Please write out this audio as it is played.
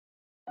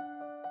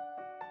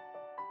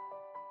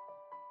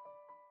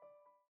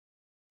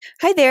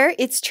Hi there,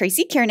 it's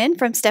Tracie Kiernan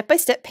from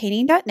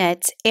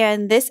stepbysteppainting.net,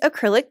 and this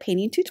acrylic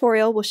painting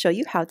tutorial will show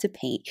you how to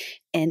paint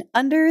an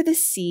under the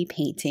sea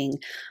painting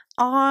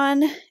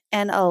on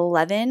an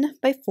 11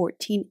 by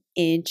 14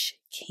 inch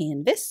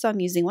canvas. So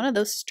I'm using one of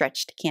those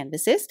stretched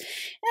canvases,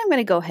 and I'm going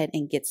to go ahead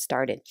and get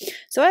started.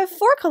 So I have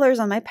 4 colors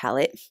on my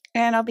palette,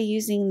 and I'll be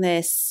using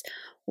this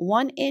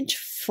 1-inch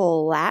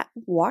flat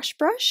wash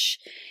brush.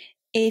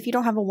 If you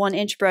don't have a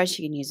 1-inch brush,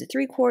 you can use a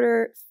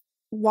 3/4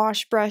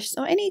 wash brush,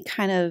 so any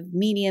kind of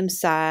medium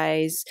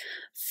size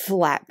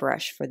flat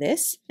brush for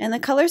this. And the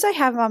colors I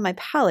have on my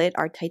palette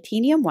are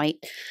titanium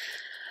white,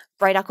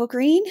 bright aqua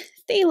green,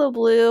 phthalo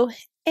blue,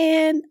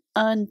 and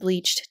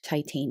unbleached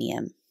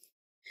titanium.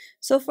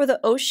 So for the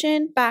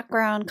ocean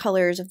background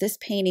colors of this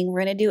painting,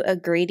 we're going to do a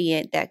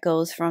gradient that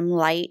goes from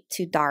light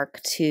to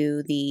dark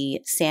to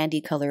the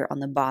sandy color on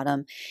the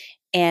bottom.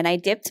 And I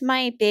dipped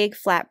my big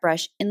flat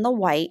brush in the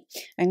white.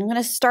 I'm going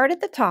to start at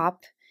the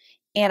top,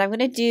 and I'm going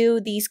to do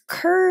these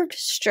curved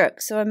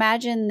strokes. So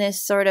imagine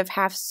this sort of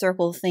half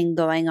circle thing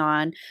going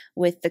on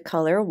with the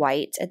color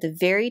white at the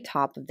very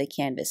top of the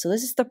canvas. So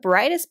this is the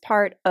brightest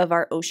part of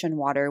our ocean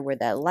water where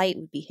that light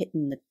would be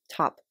hitting the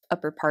top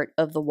upper part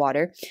of the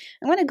water.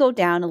 I'm going to go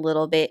down a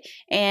little bit,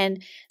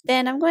 and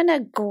then I'm going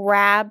to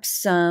grab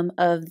some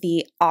of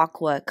the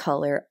aqua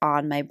color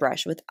on my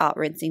brush without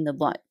rinsing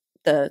the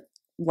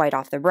white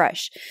off the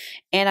brush.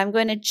 And I'm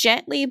going to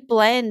gently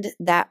blend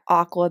that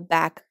aqua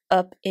back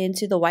up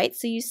into the white.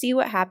 So you see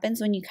what happens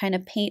when you kind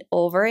of paint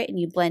over it and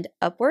you blend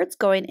upwards,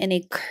 going in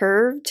a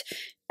curved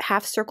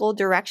half circle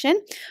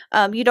direction.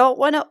 You don't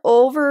want to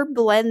over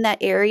blend that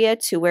area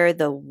to where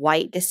the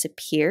white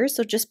disappears.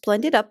 So just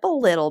blend it up a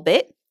little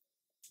bit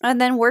and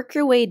then work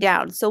your way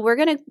down. So we're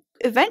going to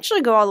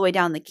eventually go all the way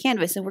down the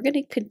canvas, and we're going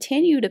to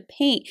continue to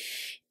paint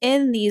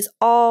in these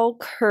all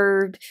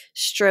curved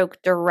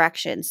stroke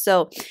directions.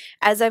 So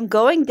as I'm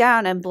going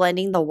down, I'm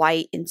blending the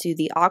white into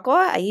the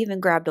aqua. I even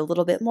grabbed a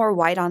little bit more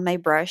white on my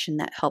brush, and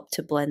that helped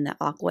to blend the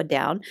aqua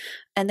down.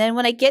 And then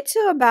when I get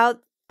to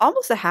about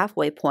almost the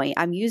halfway point,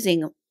 I'm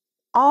using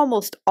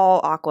almost all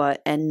aqua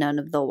and none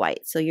of the white.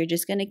 So you're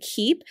just going to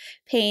keep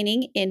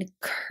painting in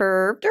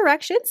curved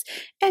directions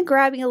and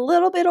grabbing a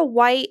little bit of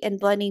white and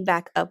blending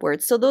back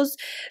upwards. So those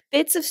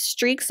bits of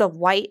streaks of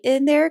white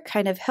in there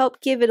kind of help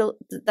give it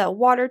that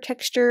water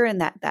texture and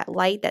that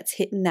light that's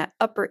hitting that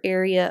upper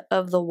area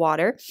of the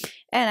water.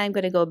 And I'm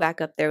going to go back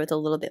up there with a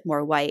little bit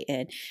more white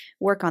and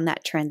work on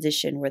that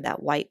transition where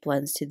that white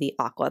blends to the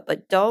aqua.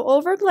 But don't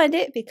over blend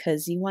it,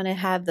 because you want to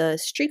have the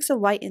streaks of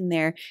white in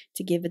there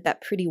to give it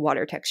that pretty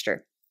water texture.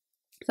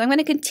 So I'm going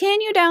to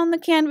continue down the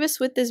canvas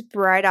with this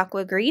bright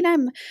aqua green.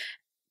 I'm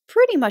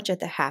pretty much at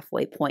the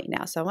halfway point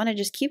now. So I want to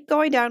just keep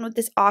going down with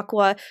this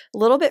aqua a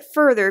little bit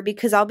further,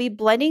 because I'll be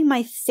blending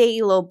my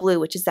phthalo blue,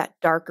 which is that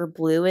darker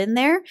blue in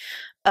there.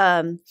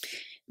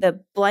 The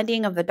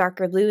blending of the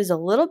darker blue is a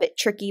little bit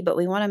tricky, but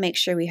we want to make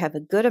sure we have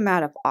a good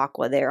amount of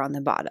aqua there on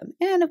the bottom.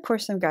 And of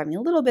course, I'm grabbing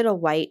a little bit of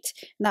white,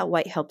 and that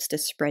white helps to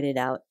spread it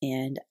out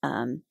and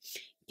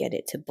get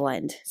it to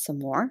blend some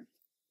more.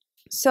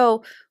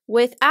 So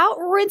without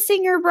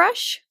rinsing your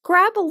brush,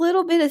 grab a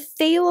little bit of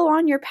phthalo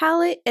on your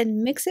palette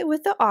and mix it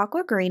with the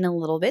aqua green a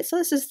little bit. So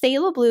this is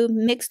phthalo blue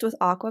mixed with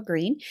aqua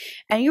green,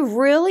 and you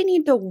really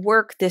need to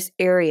work this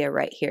area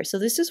right here. So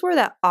this is where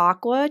that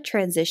aqua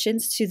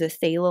transitions to the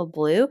phthalo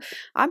blue.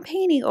 I'm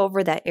painting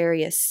over that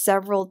area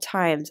several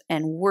times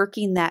and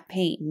working that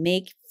paint,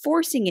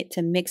 forcing it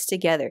to mix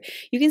together.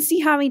 You can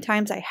see how many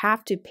times I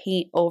have to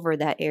paint over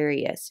that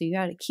area. So you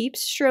got to keep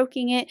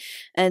stroking it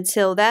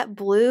until that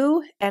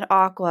blue and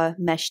aqua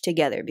mesh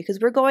together, because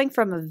we're going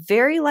from a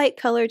very light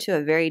color to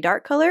a very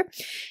dark color.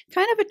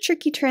 Kind of a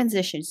tricky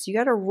transition. So you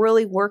got to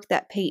really work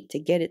that paint to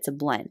get it to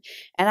blend.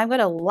 And I'm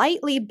going to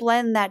lightly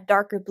blend that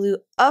darker blue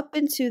up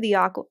into the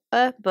aqua,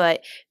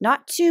 but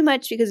not too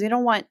much, because we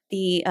don't want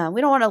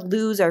to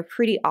lose our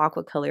pretty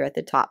aqua color at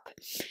the top.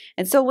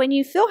 And so when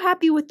you feel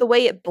happy with the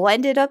way it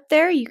blended up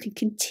there, you can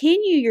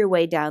continue your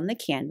way down the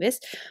canvas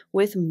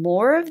with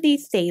more of the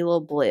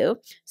phthalo blue.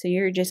 So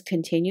you're just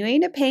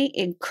continuing to paint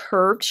in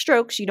curved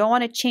strokes. You don't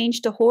want to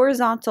change to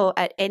horizontal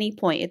at any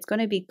point. It's going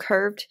to be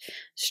curved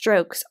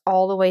strokes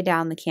all the way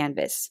down the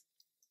canvas.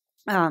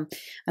 I'm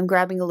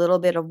grabbing a little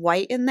bit of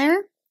white in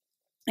there,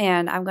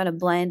 and I'm going to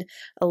blend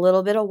a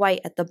little bit of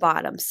white at the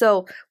bottom.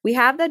 So we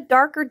have that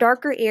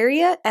darker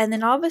area, and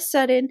then all of a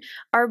sudden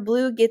our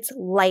blue gets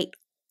light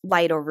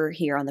over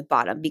here on the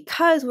bottom,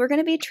 because we're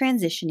going to be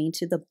transitioning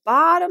to the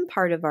bottom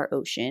part of our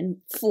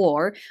ocean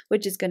floor,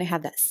 which is going to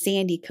have that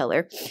sandy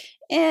color,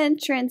 and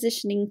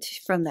transitioning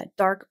from that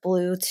dark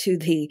blue to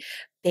the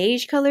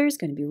beige color is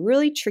going to be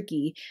really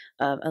tricky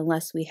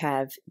unless we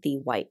have the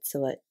white.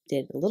 So it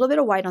did a little bit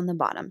of white on the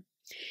bottom.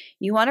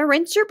 You want to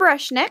rinse your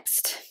brush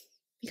next,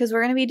 because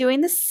we're going to be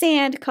doing the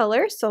sand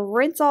color. So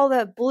rinse all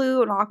that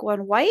blue and aqua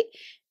and white,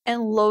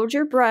 and load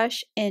your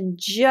brush in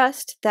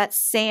just that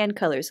sand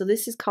color. So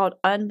this is called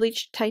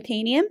Unbleached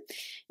Titanium.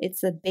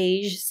 It's a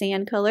beige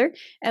sand color,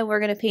 and we're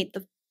going to paint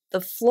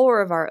the floor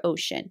of our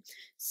ocean.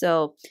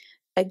 So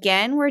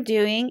again, we're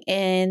doing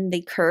in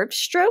the curved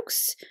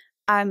strokes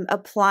I'm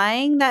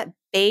applying that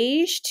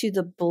beige to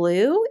the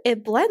blue.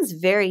 It blends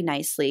very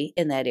nicely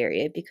in that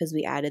area because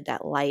we added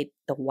that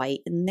the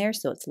white in there,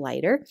 so it's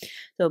lighter.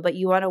 So, but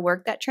you want to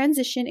work that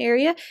transition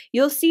area.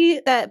 You'll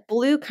see that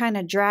blue kind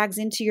of drags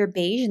into your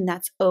beige, and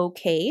that's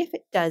okay if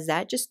it does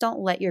that. Just don't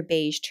let your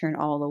beige turn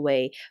all the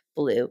way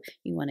blue.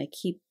 You want to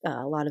keep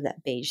a lot of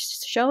that beige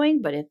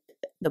showing, but if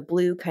the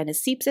blue kind of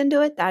seeps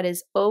into it, that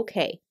is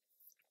okay.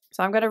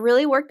 So I'm going to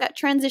really work that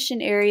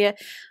transition area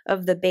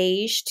of the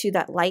beige to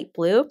that light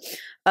blue.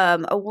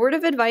 A word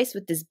of advice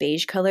with this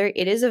beige color,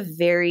 it is a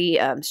very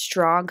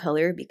strong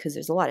color because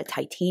there's a lot of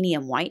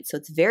titanium white, so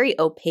it's very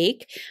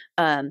opaque.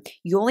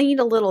 You only need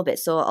a little bit,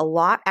 so a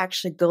lot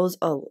actually goes,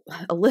 a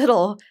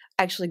little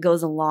actually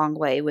goes a long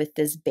way with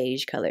this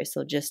beige color.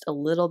 So just a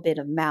little bit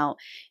amount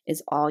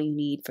is all you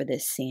need for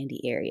this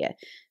sandy area.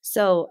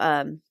 So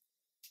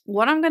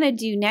what I'm going to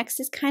do next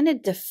is kind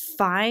of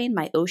define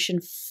my ocean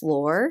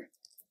floor.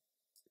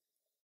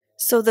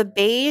 So the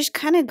beige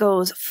kind of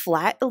goes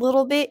flat a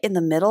little bit in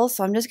the middle.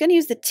 So I'm just going to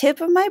use the tip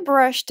of my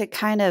brush to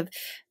kind of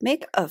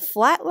make a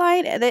flat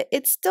line, and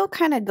it still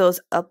kind of goes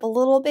up a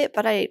little bit,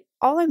 but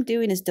all I'm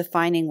doing is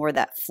defining where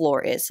that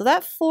floor is. So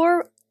that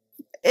floor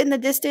in the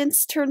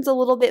distance turns a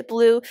little bit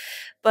blue,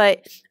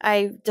 but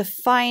I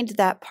defined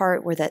that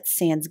part where that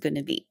sand's going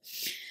to be.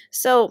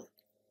 So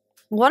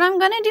what I'm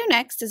going to do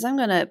next is I'm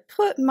going to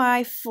put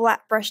my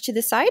flat brush to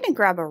the side and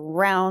grab a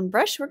round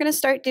brush. We're going to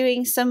start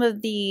doing some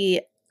of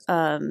the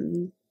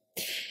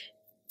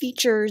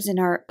features in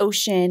our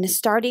ocean,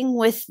 starting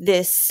with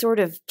this sort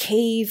of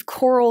cave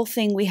coral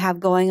thing we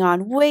have going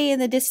on way in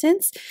the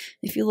distance.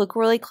 If you look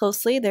really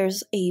closely,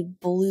 there's a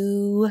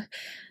blue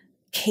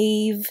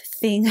cave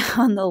thing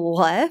on the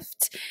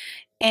left.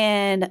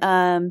 And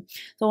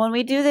so when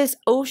we do this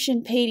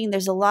ocean painting,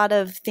 there's a lot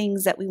of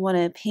things that we want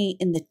to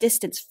paint in the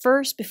distance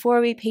first before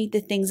we paint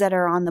the things that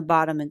are on the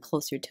bottom and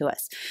closer to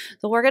us.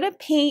 So we're going to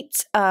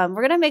paint, we're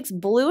going to mix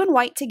blue and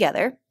white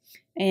together.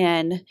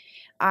 And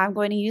I'm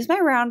going to use my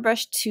round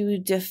brush to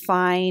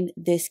define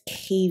this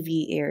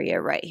cavey area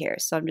right here.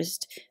 So I'm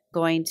just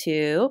going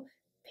to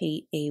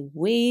paint a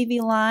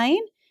wavy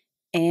line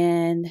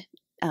and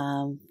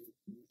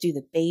do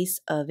the base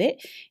of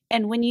it.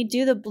 And when you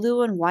do the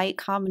blue and white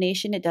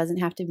combination, it doesn't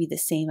have to be the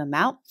same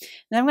amount.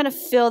 And I'm going to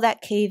fill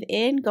that cave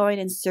in, going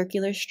in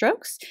circular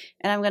strokes,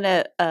 and I'm going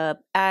to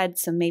add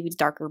some maybe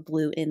darker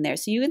blue in there.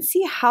 So you can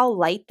see how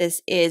light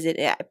this is. It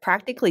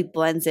practically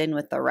blends in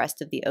with the rest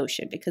of the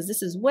ocean because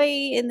this is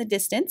way in the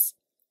distance.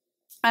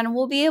 And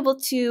we'll be able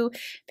to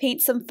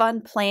paint some fun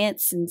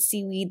plants and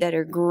seaweed that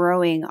are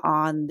growing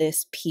on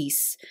this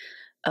piece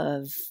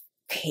of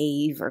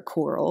cave or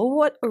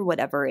coral or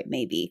whatever it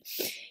may be.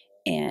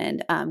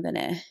 And I'm going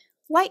to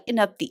lighten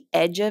up the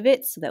edge of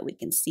it so that we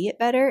can see it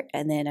better.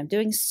 And then I'm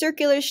doing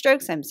circular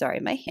strokes. I'm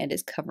sorry, my hand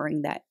is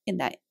covering that in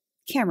that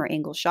camera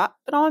angle shot,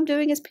 but all I'm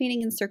doing is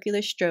painting in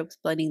circular strokes,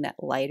 blending that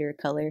lighter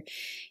color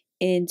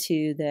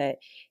into the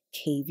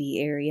cavey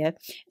area.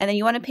 And then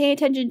you want to pay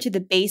attention to the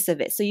base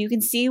of it. So you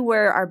can see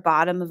where our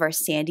bottom of our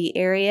sandy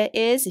area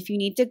is. If you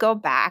need to go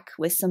back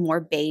with some more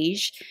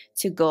beige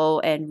to go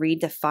and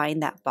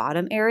redefine that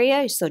bottom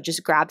area, so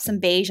just grab some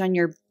beige on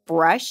your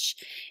brush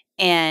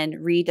and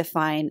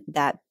redefine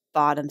that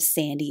bottom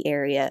sandy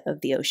area of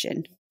the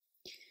ocean.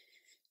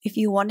 If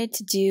you wanted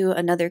to do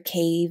another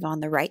cave on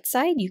the right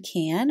side, you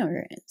can,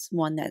 or it's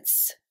one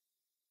that's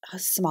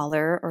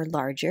smaller or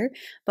larger.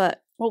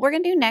 But what we're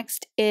going to do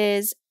next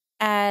is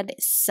add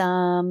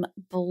some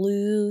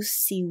blue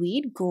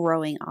seaweed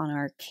growing on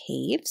our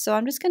cave. So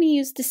I'm just going to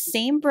use the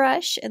same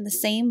brush and the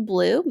same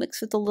blue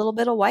mixed with a little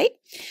bit of white.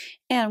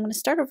 And I'm going to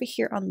start over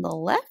here on the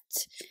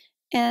left,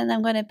 and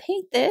I'm going to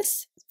paint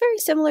this. It's very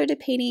similar to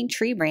painting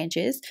tree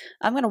branches.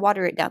 I'm going to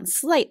water it down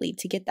slightly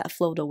to get that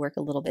flow to work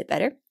a little bit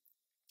better.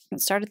 I'll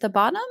start at the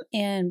bottom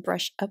and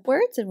brush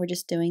upwards, and we're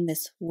just doing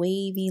this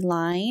wavy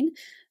line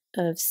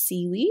of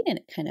seaweed, and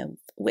it kind of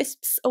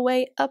wisps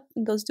away up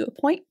and goes to a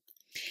point.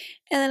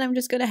 And then I'm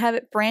just going to have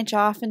it branch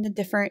off into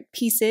different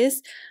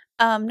pieces.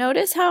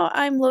 Notice how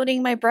I'm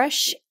loading my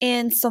brush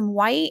in some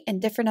white and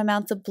different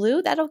amounts of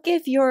blue. That'll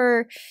give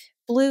your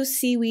blue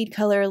seaweed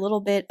color a little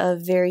bit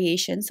of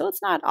variation. So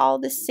it's not all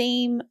the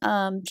same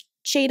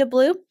shade of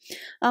blue,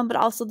 but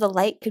also the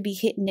light could be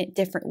hitting it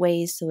different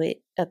ways, so it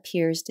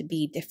appears to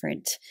be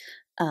different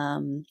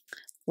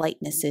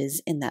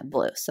lightnesses in that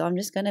blue. So I'm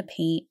just going to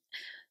paint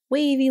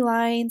wavy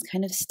lines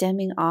kind of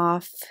stemming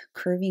off,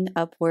 curving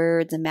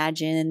upwards.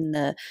 Imagine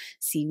the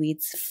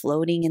seaweeds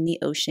floating in the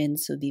ocean,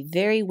 so it'd be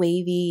very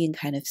wavy and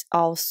kind of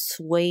all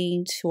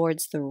swaying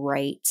towards the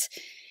right.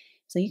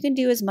 So you can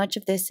do as much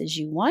of this as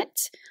you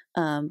want,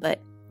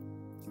 but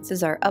this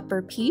is our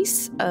upper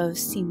piece of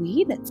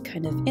seaweed that's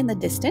kind of in the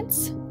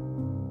distance.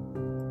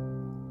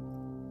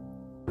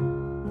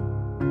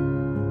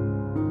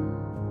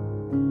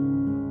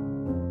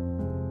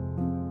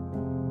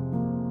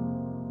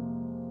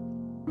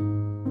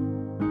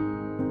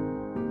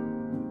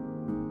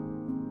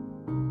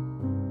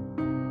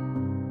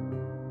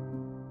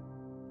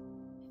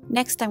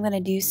 Next, I'm going to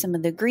do some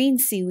of the green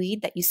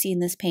seaweed that you see in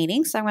this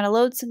painting. So I'm going to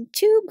load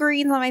two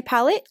greens on my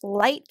palette,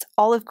 light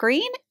olive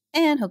green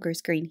and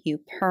Hooker's Green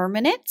Hue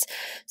Permanent.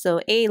 So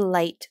a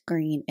light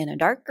green and a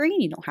dark green.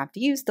 You don't have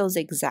to use those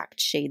exact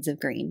shades of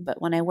green,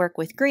 but when I work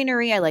with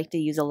greenery, I like to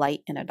use a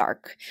light and a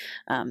dark.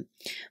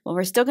 Well,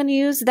 we're still going to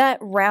use that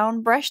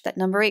round brush, that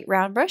number 8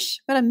 round brush.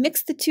 I'm going to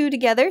mix the two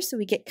together so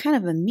we get kind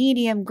of a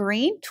medium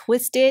green.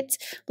 Twist it.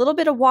 A little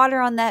bit of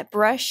water on that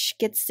brush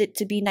gets it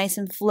to be nice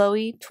and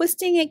flowy.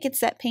 Twisting it gets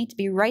that paint to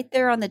be right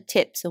there on the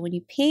tip. So when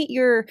you paint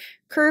your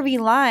curvy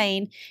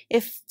line,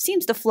 it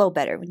seems to flow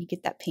better when you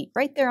get that paint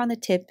right there on the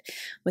tip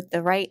with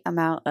the right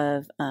amount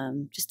of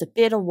just a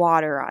bit of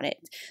water on it.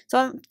 So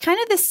I'm kind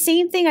of the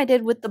same thing I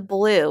did with the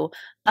blue.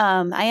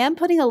 I am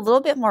putting a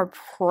little bit more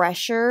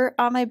pressure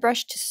on my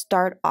brush to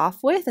start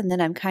off with, and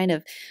then I'm kind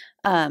of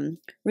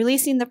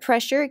releasing the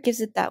pressure. It gives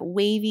it that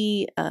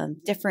wavy,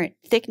 different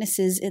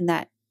thicknesses in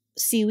that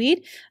seaweed.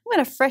 I'm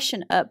going to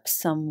freshen up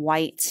some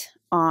white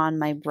on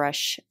my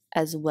brush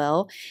as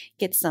well,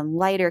 get some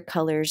lighter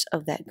colors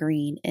of that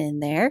green in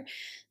there.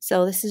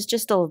 So this is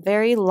just a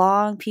very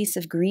long piece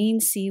of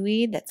green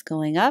seaweed that's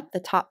going up. The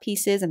top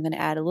pieces, I'm going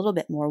to add a little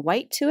bit more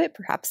white to it.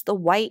 Perhaps the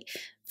white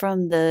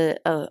from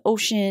the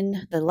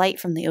ocean, the light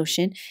from the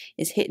ocean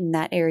is hitting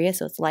that area,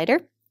 so it's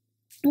lighter.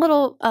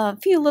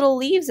 Few little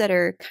leaves that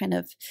are kind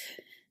of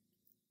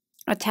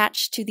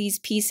attached to these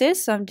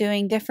pieces. So I'm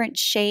doing different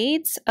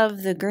shades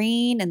of the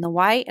green and the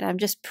white, and I'm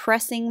just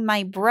pressing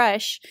my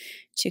brush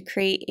to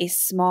create a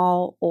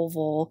small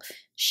oval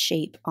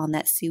shape on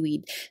that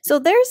seaweed. So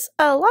there's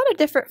a lot of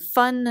different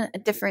fun,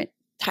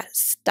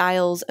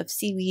 styles of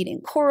seaweed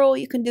and coral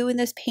you can do in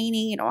this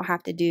painting. You don't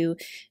have to do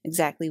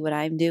exactly what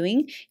I'm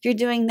doing. If you're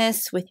doing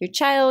this with your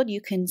child, you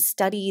can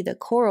study the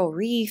coral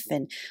reef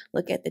and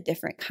look at the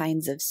different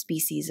kinds of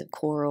species of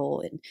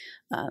coral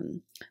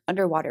and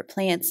underwater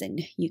plants,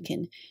 and you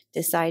can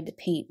decide to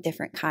paint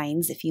different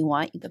kinds if you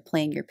want. You can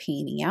plan your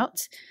painting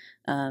out.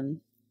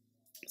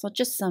 So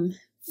just some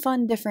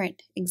fun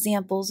different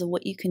examples of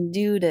what you can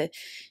do to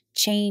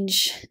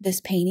change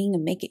this painting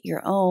and make it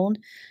your own.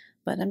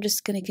 But I'm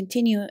just going to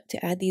continue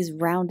to add these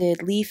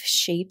rounded leaf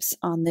shapes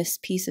on this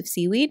piece of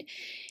seaweed,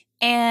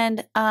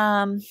 and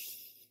have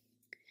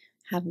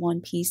one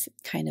piece that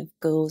kind of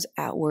goes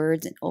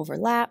outwards and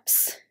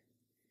overlaps.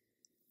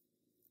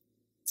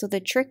 So the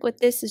trick with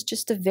this is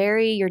just to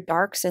vary your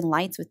darks and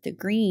lights with the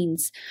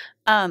greens.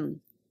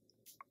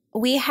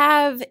 We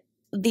have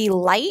the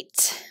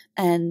light,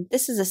 and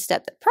this is a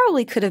step that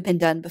probably could have been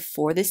done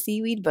before the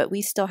seaweed, but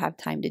we still have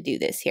time to do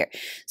this here.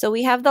 So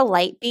we have the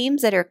light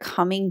beams that are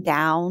coming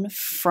down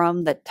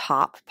from the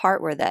top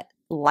part where that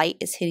light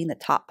is hitting the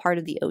top part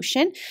of the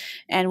ocean.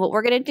 And what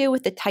we're going to do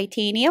with the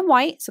titanium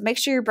white, so make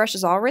sure your brush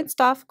is all rinsed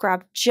off,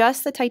 grab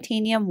just the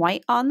titanium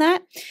white on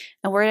that,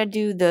 and we're going to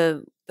do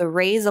the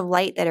rays of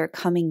light that are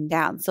coming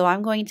down. So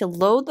I'm going to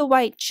load the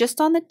white just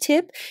on the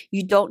tip.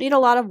 You don't need a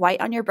lot of white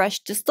on your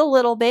brush, just a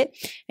little bit.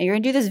 And you're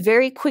going to do this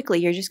very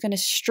quickly. You're just going to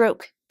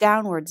stroke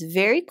downwards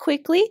very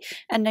quickly,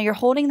 and now you're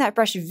holding that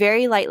brush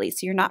very lightly.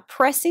 So you're not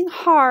pressing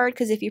hard,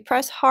 because if you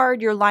press hard,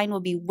 your line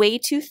will be way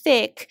too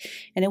thick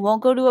and it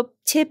won't go to a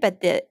tip at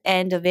the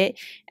end of it.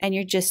 And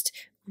you're just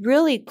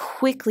really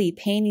quickly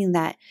painting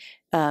that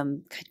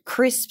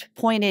crisp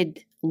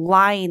pointed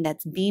line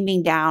that's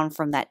beaming down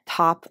from that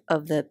top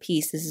of the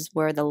piece. This is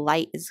where the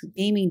light is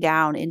beaming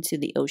down into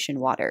the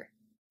ocean water.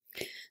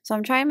 So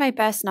I'm trying my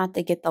best not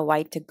to get the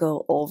white to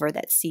go over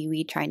that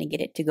seaweed, trying to get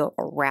it to go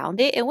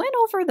around it. It went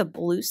over the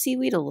blue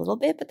seaweed a little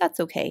bit, but that's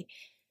okay.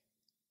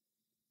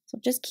 So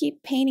just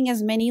keep painting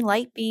as many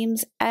light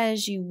beams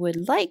as you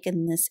would like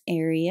in this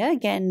area.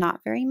 Again,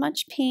 not very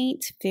much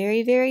paint,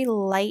 very, very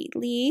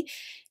lightly,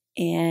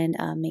 and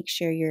make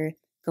sure you're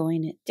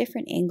going at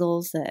different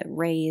angles. The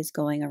ray is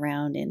going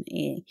around in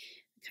a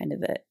kind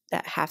of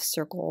that half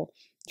circle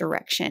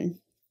direction.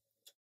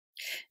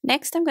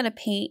 Next, I'm going to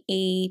paint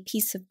a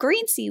piece of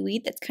green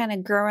seaweed that's kind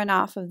of growing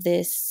off of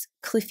this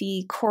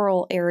cliffy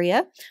coral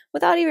area.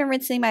 Without even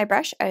rinsing my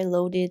brush, I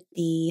loaded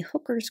the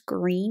Hooker's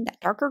Green, that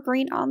darker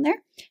green on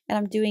there, and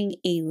I'm doing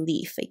a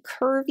leaf, a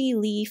curvy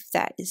leaf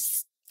that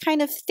is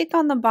kind of thick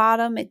on the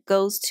bottom. It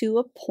goes to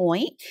a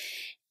point.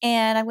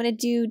 And I'm going to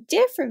do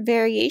different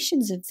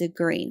variations of the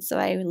green. So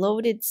I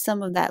loaded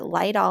some of that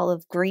light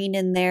olive green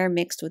in there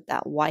mixed with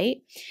that white.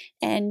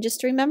 And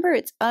just remember,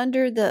 it's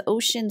under the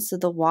ocean, so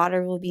the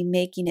water will be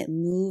making it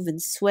move and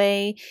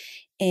sway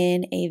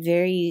in a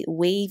very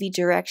wavy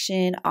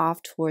direction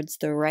off towards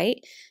the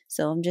right.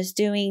 So I'm just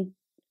doing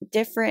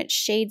different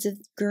shades of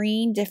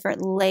green,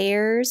 different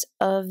layers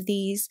of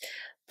these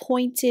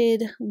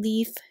pointed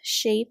leaf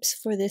shapes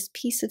for this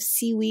piece of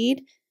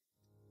seaweed.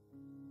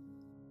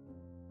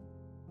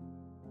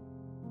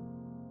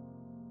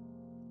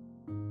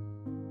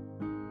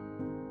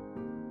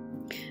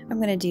 I'm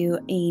going to do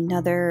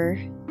another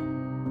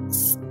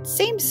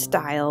same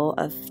style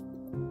of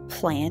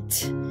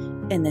plant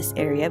in this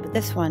area, but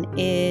this one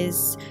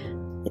is,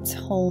 its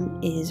home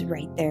is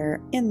right there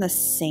in the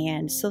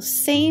sand. So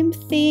same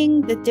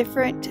thing, the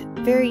different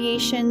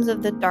variations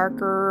of the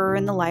darker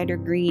and the lighter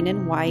green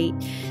and white.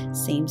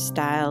 Same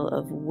style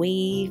of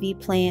wavy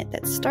plant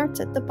that starts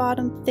at the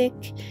bottom thick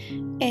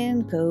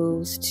and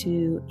goes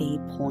to a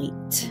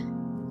point.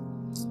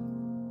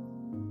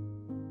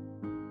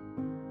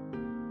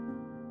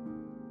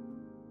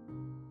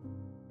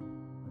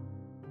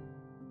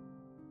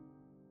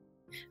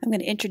 I'm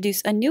going to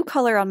introduce a new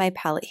color on my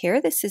palette here.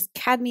 This is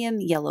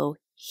Cadmium Yellow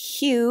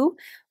Hue.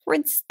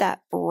 Rinse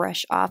that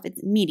brush off.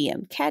 It's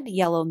medium, cad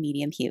yellow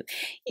medium hue.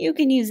 You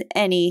can use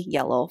any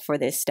yellow for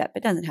this step.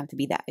 It doesn't have to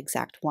be that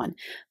exact one.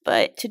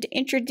 But to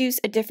introduce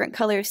a different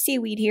color of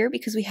seaweed here,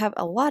 because we have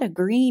a lot of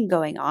green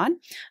going on,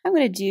 I'm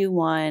going to do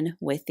one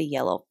with the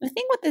yellow. The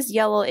thing with this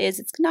yellow is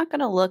it's not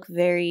going to look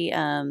very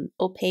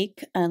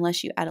opaque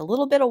unless you add a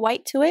little bit of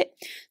white to it.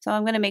 So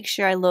I'm going to make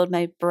sure I load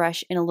my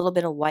brush in a little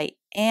bit of white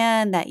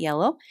and that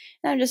yellow.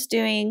 And I'm just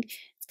doing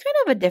kind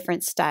of a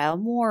different style,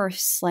 more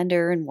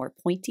slender and more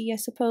pointy, I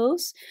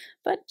suppose,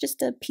 but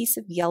just a piece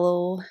of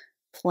yellow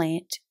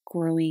plant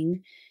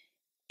growing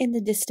in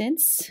the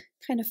distance,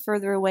 kind of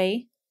further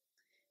away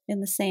in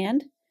the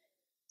sand.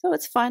 So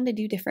it's fun to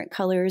do different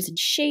colors and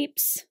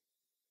shapes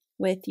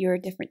with your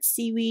different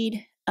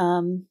seaweed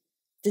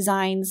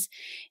designs.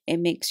 It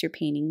makes your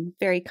painting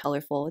very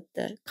colorful.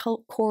 The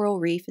coral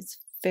reef is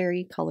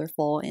very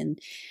colorful, and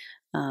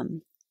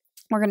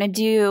we're going to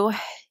do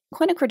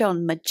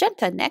Quinacridone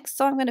Magenta next.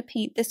 So I'm going to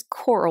paint this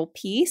coral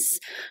piece.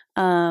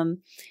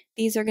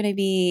 These are going to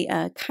be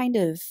kind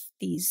of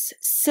these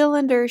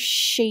cylinder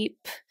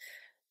shape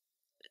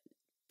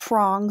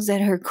prongs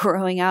that are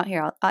growing out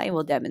here. I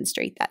will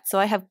demonstrate that. So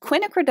I have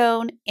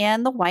quinacridone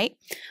and the white.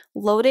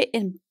 Load it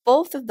in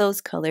both of those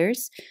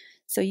colors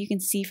so you can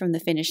see from the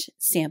finished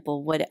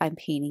sample what I'm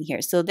painting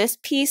here. So this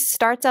piece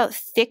starts out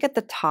thick at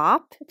the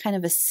top, kind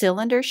of a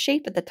cylinder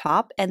shape at the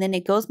top, and then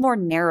it goes more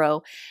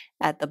narrow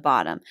at the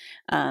bottom.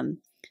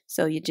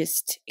 So you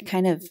just, it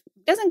kind of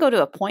doesn't go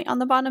to a point on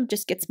the bottom,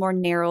 just gets more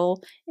narrow,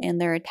 and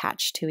they're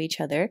attached to each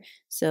other.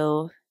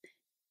 So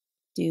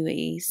do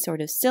a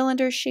sort of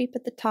cylinder shape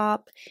at the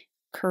top,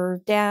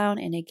 curve down,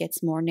 and it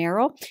gets more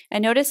narrow.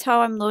 And notice how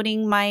I'm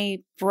loading my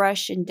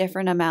brush in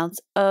different amounts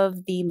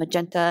of the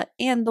magenta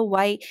and the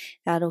white.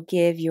 That'll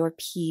give your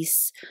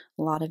piece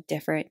a lot of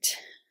different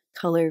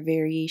color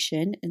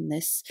variation in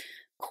this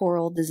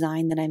coral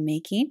design that I'm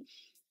making.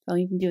 So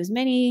you can do as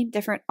many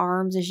different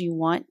arms as you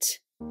want.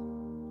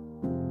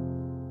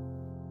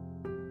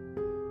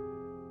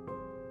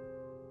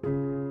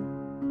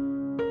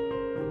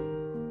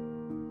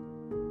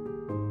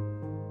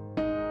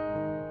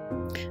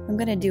 I'm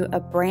going to do a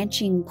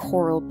branching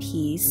coral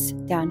piece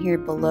down here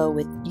below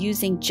with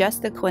using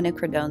just the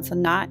quinacridone, so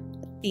not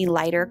the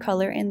lighter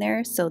color in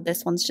there. So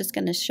this one's just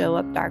going to show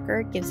up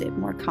darker, gives it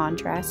more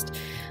contrast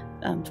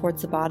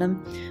towards the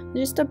bottom.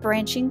 Just a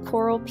branching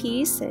coral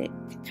piece, it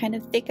kind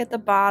of thick at the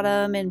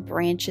bottom and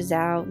branches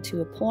out to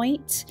a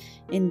point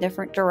in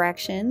different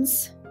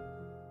directions.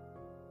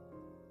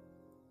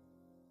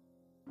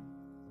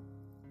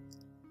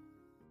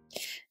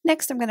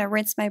 Next, I'm going to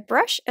rinse my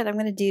brush and I'm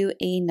going to do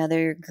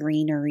another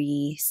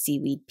greenery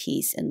seaweed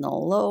piece in the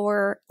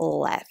lower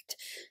left.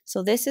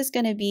 So this is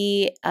going to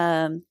be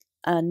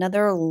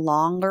another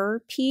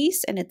longer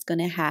piece, and it's going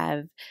to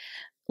have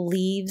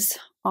leaves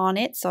on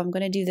it. So I'm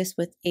going to do this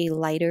with a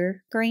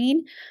lighter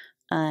green.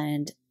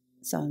 And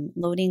so I'm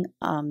loading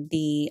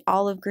the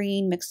olive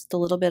green mixed with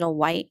a little bit of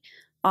white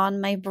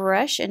on my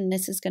brush, and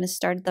this is going to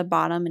start at the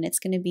bottom, and it's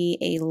going to be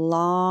a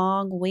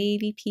long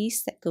wavy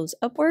piece that goes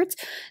upwards.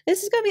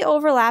 This is going to be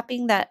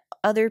overlapping that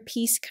other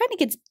piece. Kind of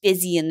gets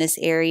busy in this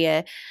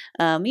area.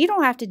 You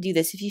don't have to do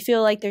this if you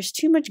feel like there's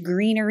too much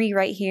greenery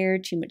right here,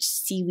 too much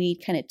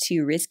seaweed, kind of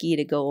too risky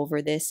to go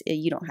over this.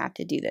 You don't have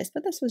to do this,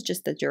 but this was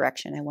just the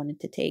direction I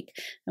wanted to take.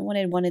 I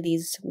wanted one of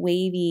these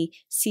wavy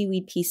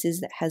seaweed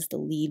pieces that has the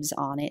leaves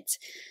on it.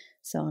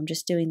 So I'm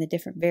just doing the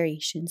different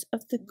variations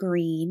of the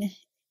green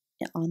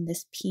on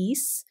this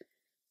piece.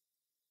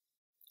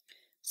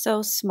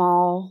 So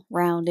small,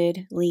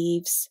 rounded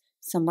leaves.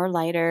 Some are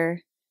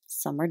lighter,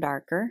 some are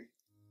darker.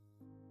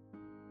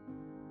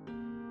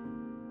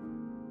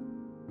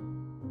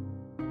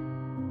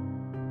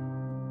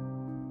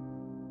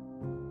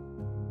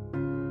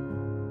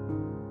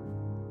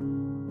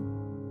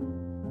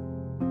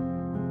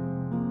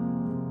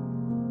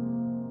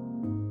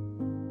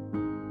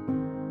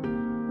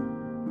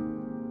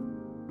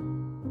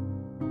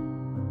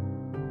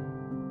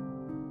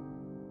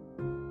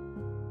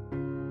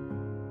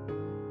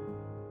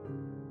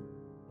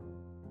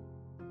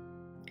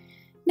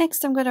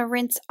 Next, I'm going to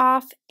rinse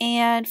off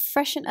and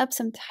freshen up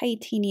some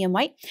titanium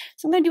white.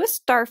 So I'm going to do a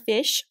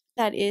starfish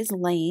that is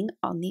laying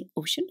on the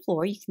ocean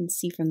floor. You can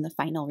see from the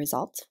final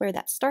results where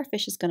that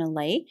starfish is going to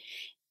lay.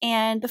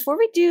 And before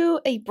we do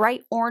a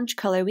bright orange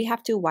color, we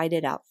have to white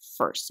it out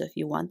first. So if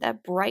you want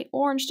that bright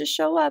orange to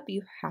show up,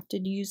 you have to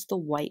use the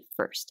white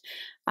first.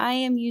 I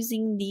am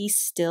using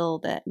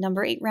the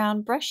number 8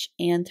 round brush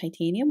and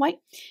titanium white,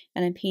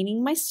 and I'm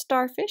painting my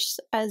starfish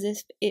as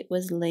if it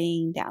was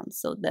laying down.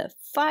 So the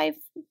 5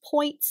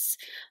 points,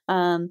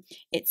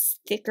 it's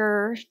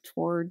thicker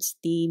towards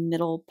the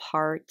middle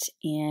part,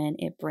 and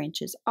it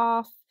branches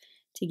off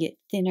to get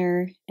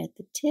thinner at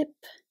the tip.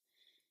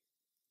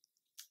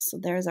 So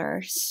there's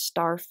our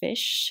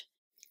starfish.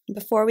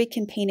 Before we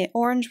can paint it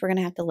orange, we're going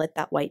to have to let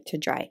that white to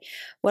dry.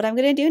 What I'm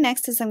going to do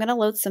next is I'm going to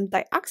load some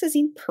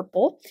Dioxazine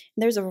Purple.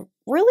 There's a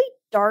really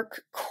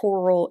dark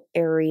coral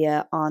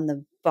area on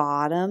the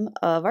bottom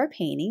of our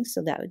painting,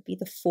 so that would be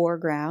the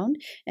foreground.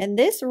 And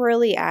this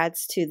really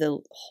adds to the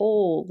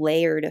whole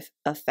layered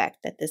effect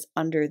that this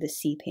under the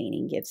sea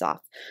painting gives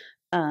off.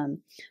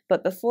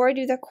 But before I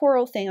do the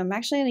coral thing, I'm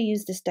actually going to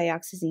use this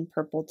Dioxazine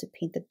Purple to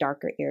paint the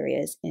darker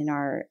areas in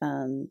our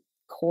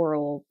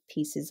coral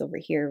pieces over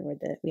here where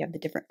we have the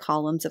different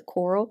columns of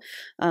coral.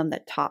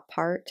 That top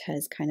part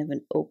has kind of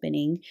an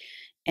opening,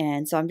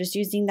 and so I'm just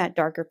using that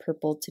darker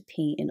purple to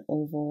paint an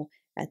oval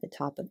at the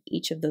top of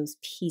each of those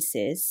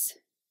pieces.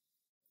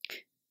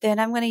 Then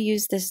I'm going to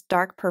use this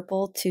dark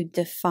purple to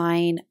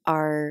define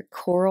our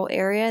coral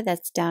area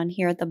that's down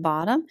here at the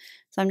bottom.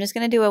 So I'm just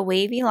going to do a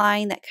wavy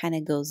line that kind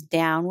of goes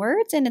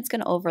downwards, and it's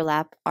going to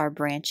overlap our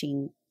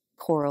branching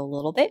coral a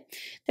little bit.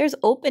 There's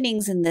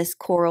openings in this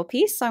coral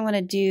piece, so I'm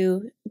going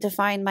to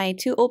define my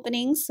 2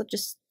 openings, so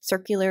just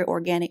circular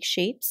organic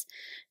shapes.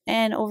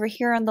 And over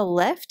here on the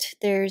left,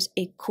 there's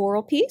a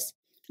coral piece.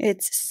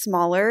 It's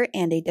smaller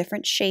and a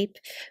different shape,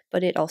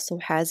 but it also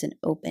has an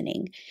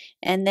opening.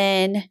 And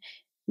then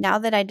now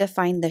that I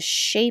defined the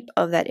shape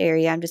of that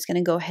area, I'm just going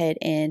to go ahead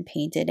and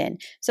paint it in.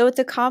 So it's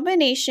a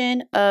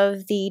combination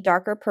of the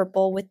darker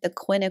purple with the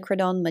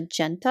Quinacridone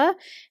Magenta,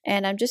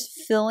 and I'm just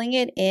filling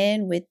it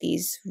in with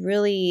these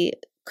really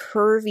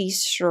curvy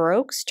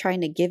strokes,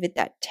 trying to give it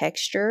that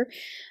texture,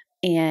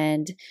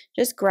 and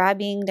just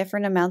grabbing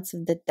different amounts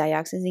of the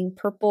Dioxazine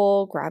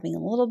Purple, grabbing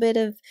a little bit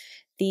of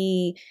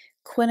the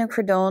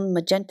Quinacridone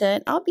Magenta,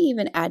 and I'll be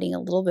even adding a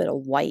little bit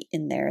of white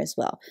in there as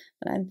well.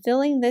 But I'm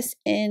filling this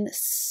in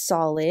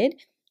solid.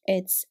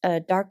 It's a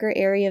darker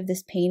area of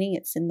this painting.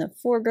 It's in the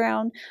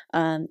foreground,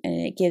 and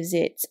it gives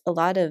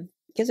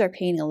our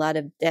painting a lot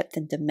of depth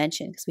and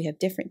dimension because we have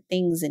different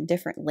things in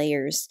different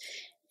layers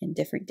and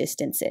different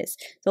distances.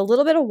 So a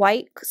little bit of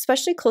white,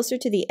 especially closer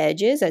to the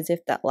edges, as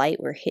if that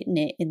light were hitting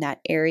it in that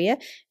area,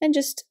 and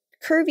just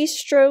curvy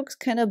strokes,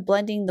 kind of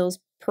blending those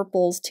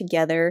purples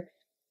together.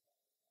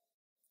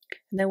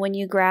 And then when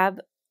you grab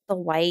the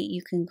white,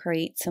 you can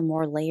create some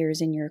more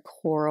layers in your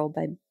coral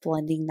by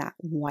blending that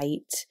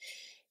white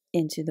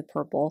into the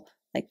purple.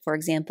 Like for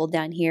example,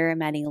 down here,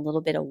 I'm adding a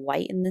little bit of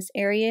white in this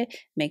area,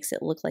 makes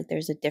it look like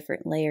there's a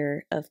different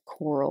layer of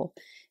coral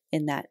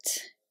in that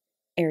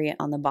area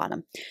on the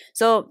bottom.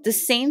 So the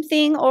same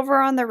thing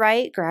over on the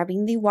right,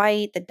 grabbing the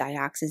white, the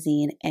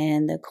dioxazine,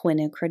 and the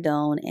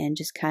quinacridone, and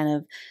just kind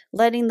of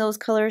letting those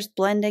colors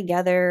blend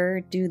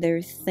together, do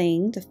their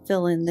thing to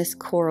fill in this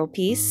coral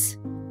piece.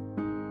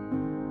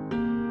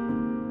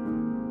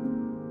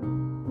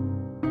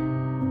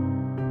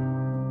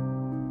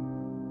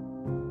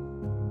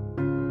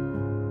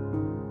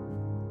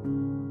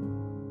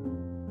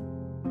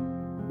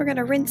 We're going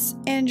to rinse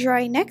and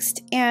dry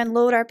next and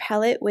load our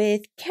palette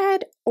with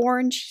Cadmium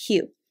Orange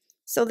Hue.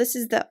 So this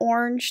is the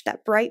orange,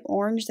 that bright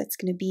orange that's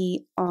going to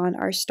be on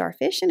our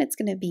starfish, and it's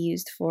going to be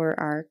used for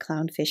our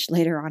clownfish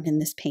later on in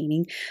this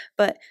painting.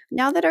 But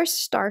now that our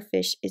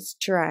starfish is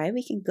dry,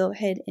 we can go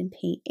ahead and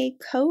paint a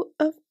coat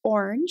of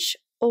orange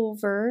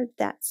over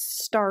that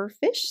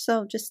starfish.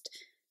 So just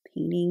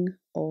painting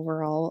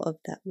over all of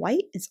that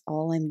white is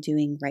all I'm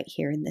doing right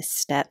here in this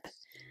step.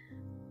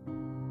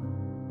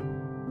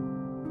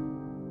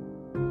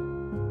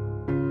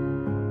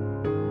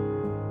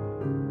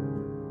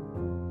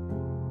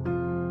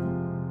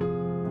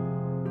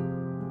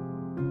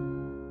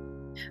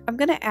 I'm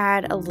going to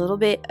add a little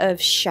bit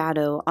of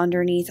shadow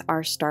underneath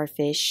our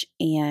starfish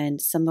and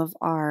some of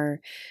our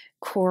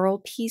coral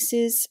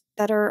pieces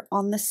that are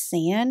on the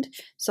sand.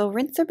 So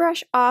rinse the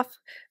brush off,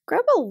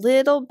 grab a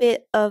little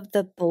bit of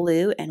the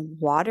blue and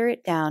water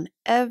it down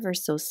ever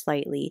so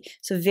slightly.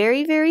 So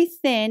very, very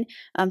thin.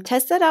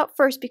 Test that out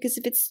first, because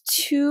if it's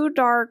too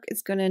dark,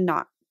 it's going to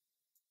not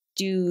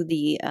do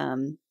the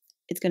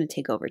it's going to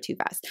take over too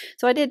fast.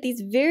 So I did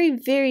these very,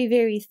 very,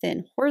 very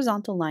thin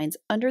horizontal lines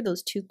under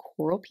those 2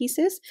 coral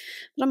pieces,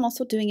 but I'm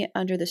also doing it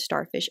under the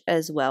starfish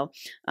as well,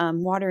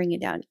 watering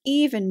it down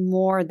even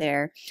more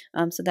there.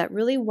 So that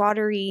really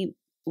watery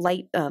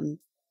light,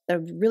 the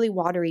really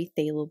watery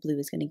phthalo blue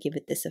is going to give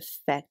it this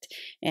effect,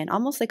 and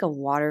almost like a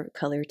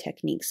watercolor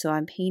technique. So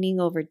I'm painting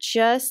over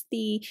just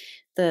the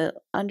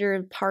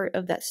under part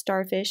of that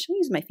starfish. I'll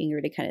use my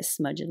finger to kind of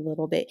smudge it a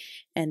little bit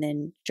and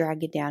then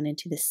drag it down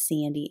into the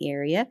sandy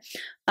area.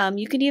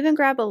 You can even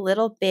grab a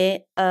little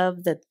bit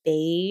of the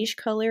beige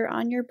color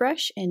on your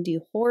brush and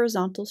do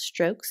horizontal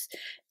strokes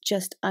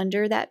just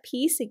under that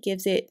piece. It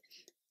gives it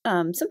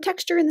some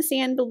texture in the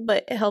sand,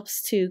 but it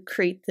helps to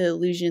create the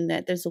illusion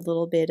that there's a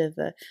little bit of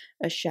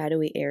a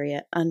shadowy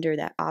area under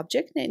that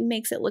object, and it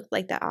makes it look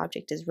like that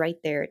object is right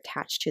there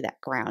attached to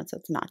that ground, so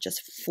it's not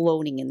just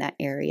floating in that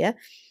area.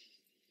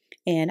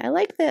 And I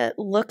like the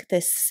look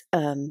this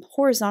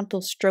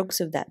horizontal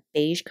strokes of that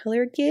beige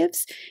color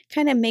gives.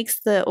 Kind of makes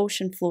the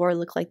ocean floor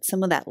look like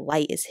some of that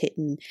light is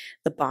hitting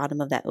the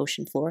bottom of that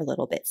ocean floor a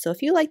little bit. So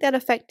if you like that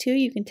effect too,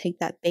 you can take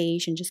that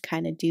beige and just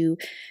kind of do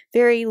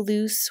very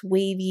loose,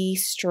 wavy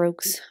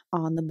strokes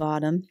on the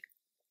bottom.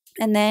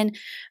 And then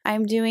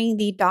I'm doing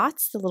the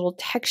dots, the little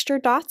texture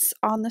dots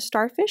on the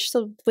starfish.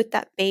 So with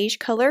that beige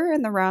color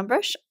and the round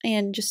brush,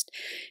 and just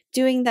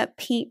doing that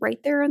paint right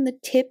there on the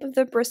tip of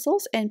the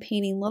bristles and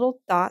painting little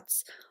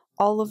dots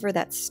all over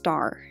that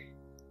star.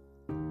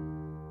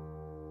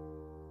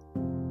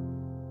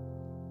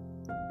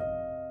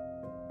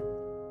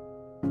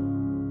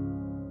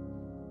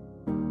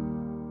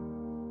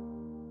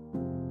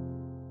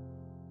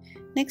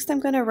 Next, I'm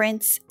going to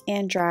rinse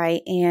and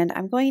dry, and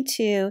I'm going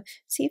to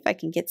see if I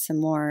can get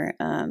some more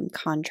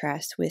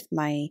contrast with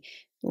my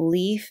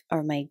leaf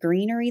or my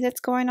greenery that's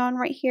going on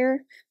right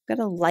here. I'm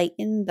going to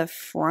lighten the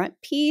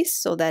front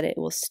piece so that it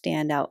will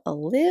stand out a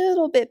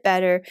little bit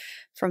better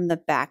from the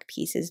back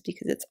pieces,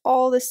 because it's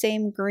all the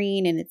same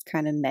green and it's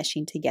kind of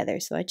meshing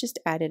together. So I just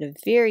added a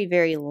very,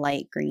 very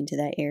light green to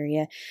that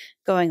area,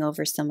 going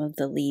over some of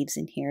the leaves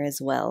in here as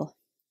well.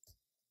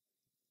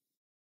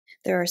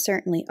 There are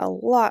certainly a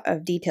lot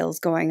of details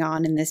going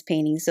on in this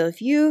painting, so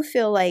if you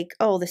feel like,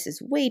 oh, this is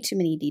way too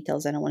many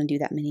details, I don't want to do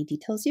that many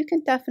details, you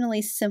can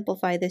definitely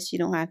simplify this. You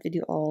don't have to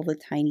do all the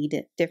tiny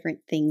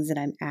different things that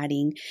I'm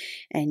adding,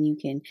 and you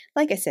can,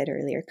 like I said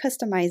earlier,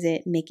 customize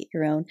it, make it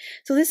your own.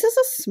 So this is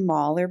a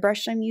smaller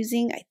brush I'm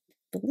using. I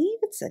believe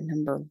it's a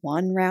number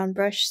 1 round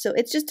brush, so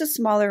it's just a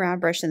smaller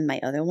round brush than my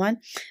other one.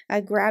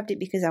 I grabbed it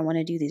because I want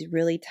to do these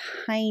really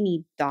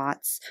tiny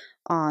dots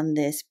on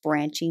this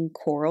branching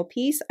coral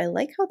piece. I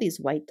like how these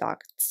white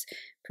dots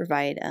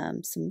provide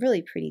some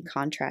really pretty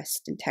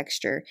contrast and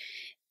texture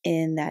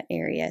in that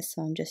area,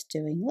 so I'm just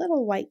doing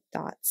little white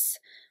dots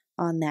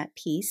on that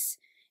piece.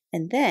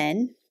 And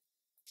then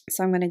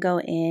so I'm going to go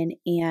in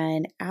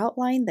and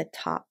outline the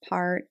top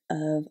part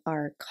of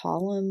our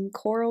column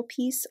coral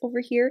piece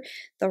over here,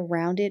 the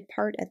rounded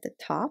part at the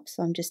top.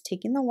 So I'm just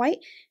taking the white,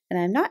 and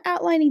I'm not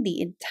outlining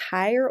the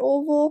entire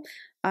oval.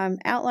 I'm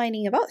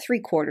outlining about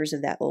 3/4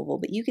 of that oval,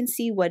 but you can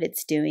see what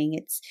it's doing.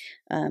 It's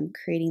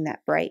creating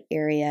that bright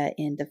area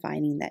and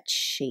defining that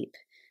shape.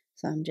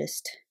 So I'm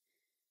just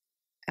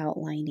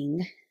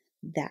outlining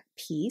that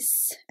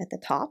piece at the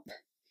top.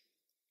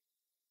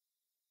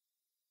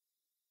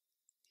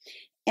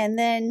 And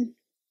then,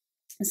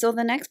 so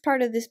the next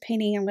part of this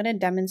painting, I'm going to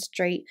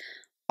demonstrate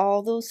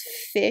all those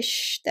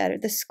fish that are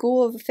the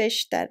school of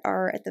fish that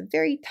are at the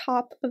very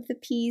top of the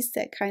piece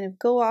that kind of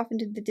go off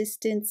into the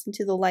distance,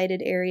 into the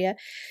lighted area.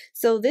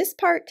 So this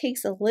part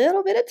takes a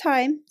little bit of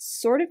time,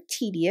 sort of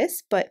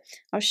tedious, but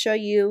I'll show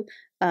you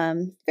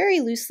very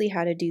loosely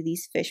how to do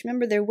these fish.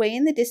 Remember, they're way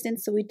in the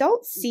distance, so we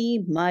don't see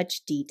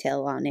much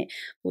detail on it.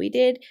 We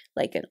did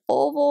like an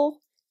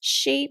oval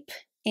shape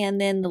and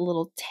then the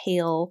little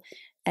tail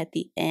at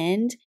the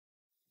end.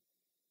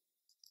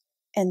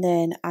 And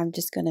then I'm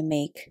just going to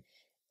make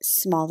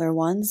smaller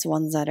ones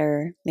that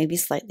are maybe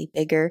slightly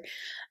bigger.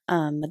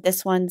 But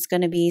this one's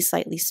going to be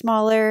slightly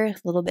smaller, a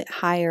little bit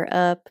higher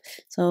up.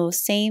 So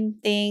same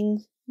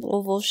thing,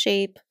 oval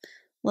shape,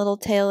 little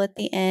tail at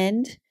the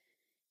end.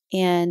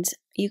 And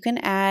you can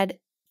add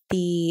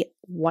the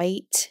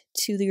white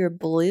to your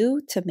blue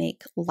to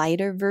make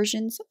lighter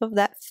versions of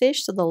that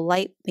fish, so the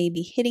light may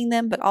be hitting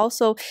them, but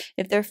also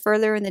if they're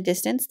further in the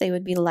distance, they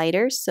would be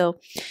lighter. So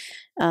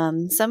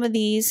some of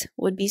these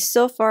would be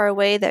so far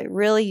away that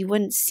really you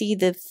wouldn't see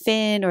the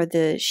fin or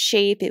the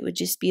shape. It would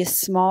just be a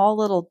small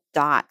little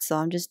dot. So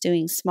I'm just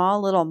doing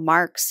small little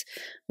marks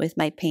with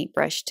my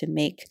paintbrush to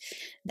make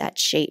that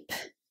shape.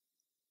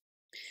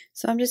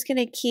 So I'm just going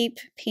to keep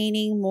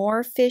painting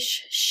more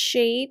fish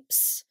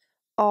shapes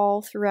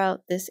all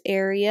throughout this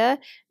area.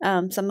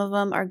 Some of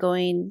them are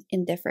going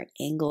in different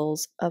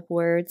angles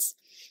upwards.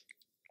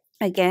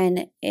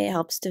 Again, it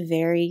helps to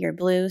vary your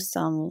blue,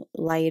 some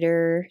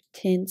lighter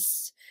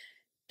tints,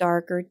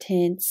 darker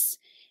tints,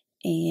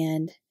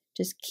 and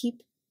just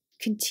keep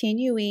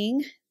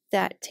continuing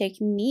that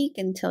technique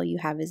until you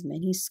have as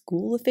many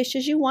school of fish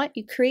as you want.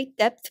 You create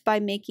depth by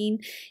making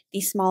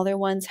the smaller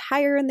ones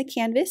higher in the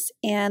canvas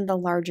and the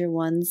larger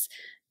ones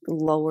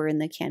lower in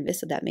the canvas,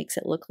 so that makes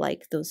it look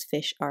like those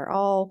fish are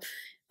all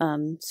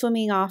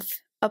swimming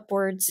off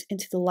upwards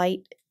into the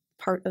light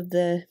part of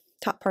the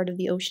top part of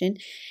the ocean.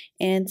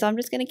 And so I'm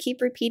just going to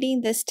keep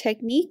repeating this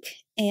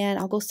technique, and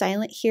I'll go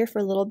silent here for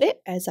a little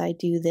bit as I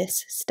do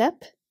this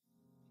step.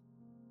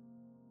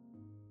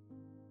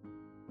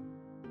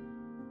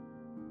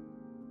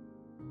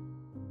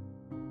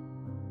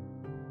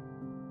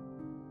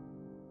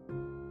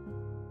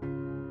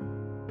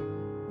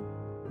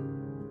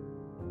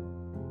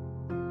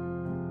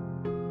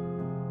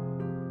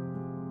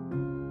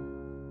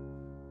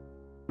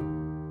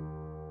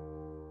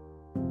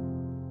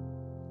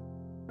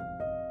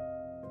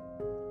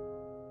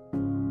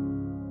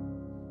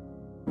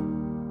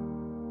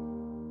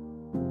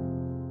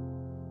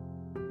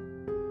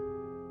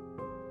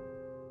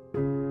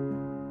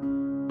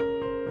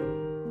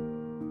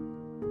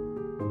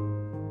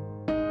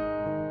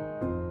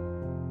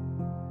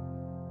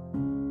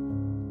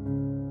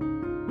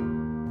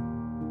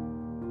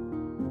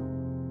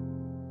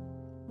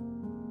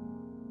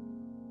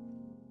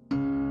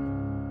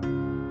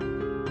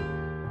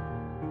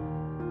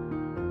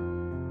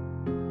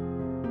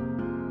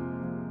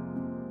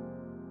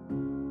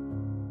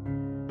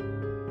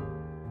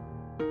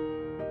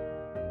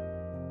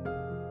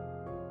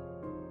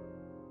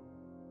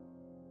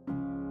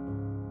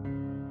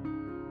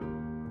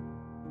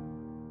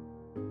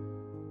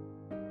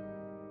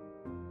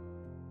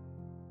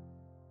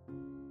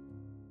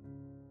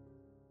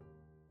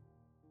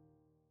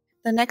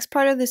 The next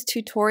part of this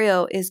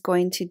tutorial is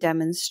going to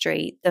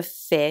demonstrate the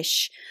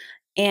fish,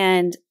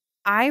 and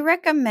I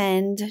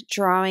recommend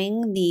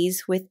drawing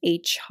these with a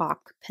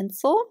chalk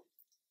pencil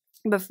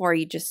before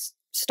you just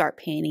start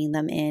painting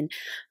them in.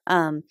 But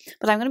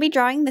I'm going to be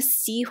drawing the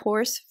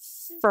seahorse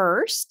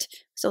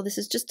first. So this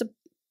is just a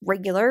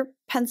regular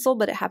pencil,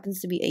 but it happens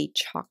to be a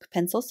chalk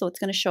pencil, so it's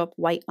going to show up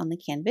white on the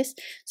canvas.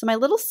 So my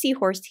little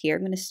seahorse here,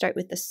 I'm going to start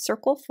with the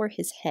circle for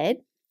his head.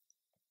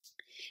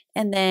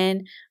 And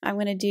then I'm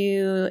going to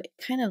do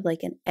kind of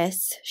like an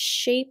S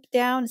shape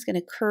down. It's going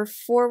to curve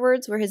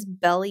forwards where his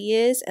belly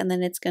is, and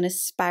then it's going to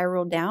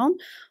spiral down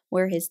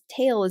where his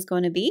tail is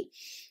going to be.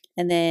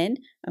 And then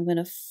I'm going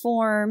to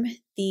form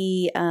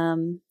the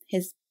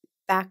his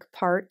back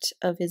part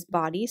of his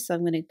body. So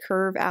I'm going to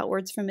curve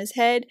outwards from his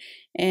head,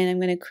 and I'm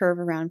going to curve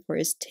around for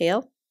his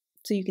tail.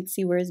 So you can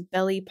see where his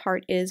belly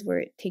part is, where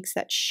it takes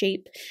that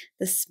shape.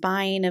 The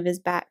spine of his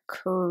back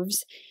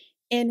curves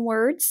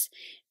inwards.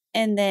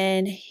 And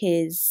then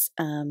his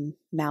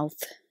mouth,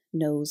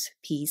 nose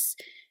piece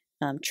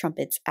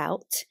trumpets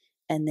out.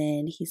 And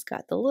then he's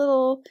got the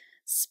little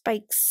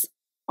spikes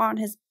on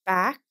his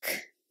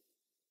back.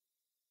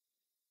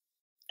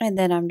 And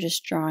then I'm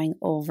just drawing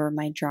over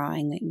my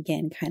drawing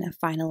again, kind of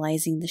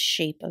finalizing the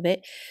shape of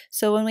it.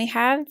 So when we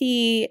have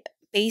the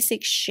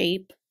basic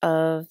shape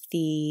of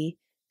the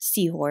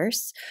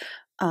seahorse,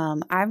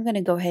 I'm going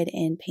to go ahead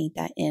and paint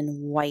that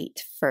in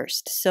white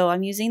first. So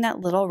I'm using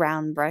that little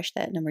round brush,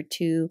 that number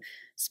 2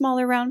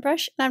 smaller round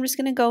brush, and I'm just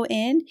going to go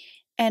in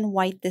and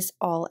white this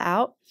all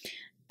out.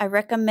 I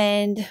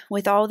recommend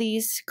with all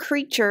these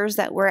creatures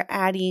that we're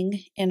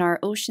adding in our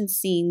ocean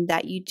scene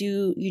that you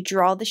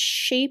draw the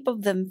shape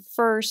of them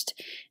first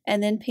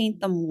and then paint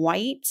them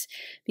white,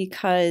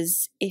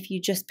 because if you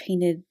just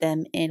painted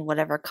them in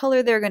whatever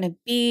color they're going to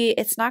be,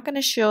 it's not going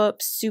to show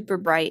up super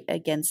bright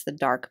against the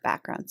dark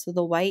background. So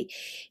the white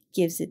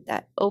gives it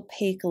that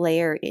opaque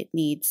layer it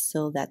needs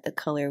so that the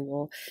color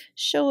will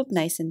show up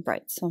nice and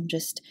bright. So I'm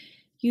just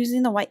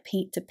using the white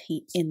paint to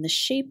paint in the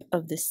shape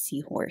of the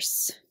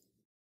seahorse.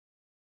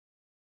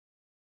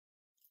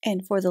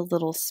 And for the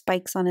little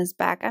spikes on his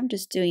back, I'm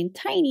just doing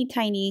tiny,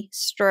 tiny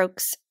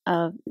strokes.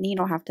 You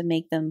don't have to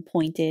make them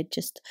pointed,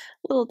 just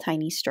little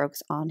tiny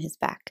strokes on his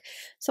back.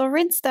 So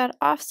rinse that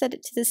off, set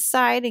it to the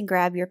side, and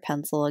grab your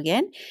pencil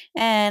again.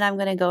 And I'm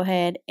going to go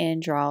ahead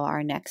and draw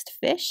our next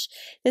fish.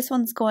 This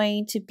one's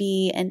going to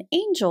be an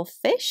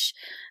angelfish.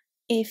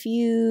 If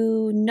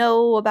you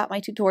know about my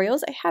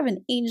tutorials, I have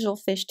an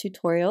angelfish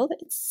tutorial.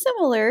 It's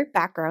similar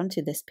background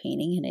to this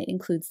painting, and it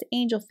includes the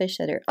angelfish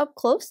that are up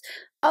close.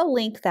 I'll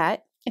link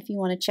that if you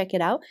want to check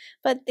it out,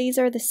 but these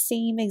are the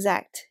same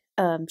exact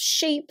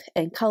shape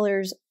and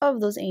colors of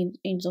those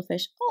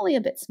angelfish, only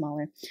a bit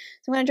smaller. So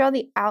I'm going to draw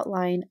the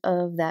outline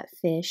of that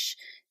fish.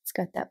 It's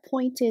got that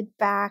pointed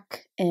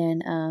back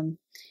and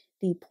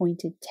the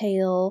pointed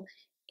tail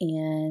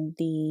and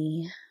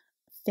the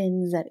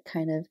fins that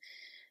kind of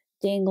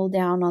dangle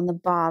down on the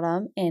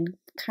bottom, and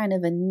kind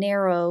of a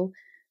narrow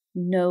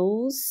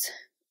nose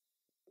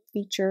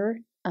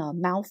feature,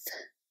 mouth.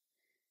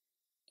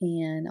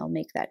 And I'll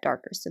make that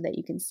darker so that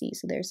you can see.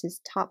 So there's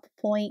his top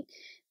point,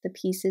 the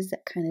pieces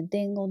that kind of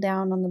dangle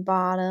down on the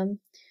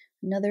bottom,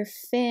 another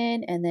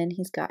fin, and then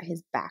he's got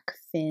his back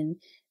fin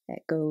that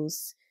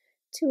goes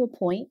to a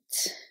point,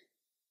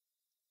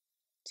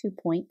 2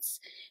 points.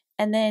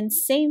 And then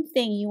same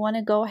thing, you want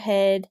to go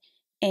ahead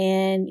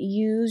and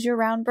use your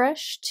round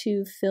brush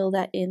to fill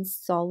that in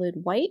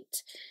solid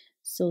white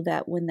so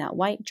that when that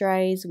white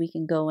dries, we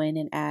can go in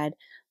and add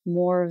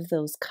more of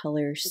those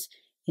colors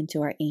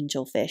into our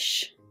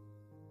angelfish.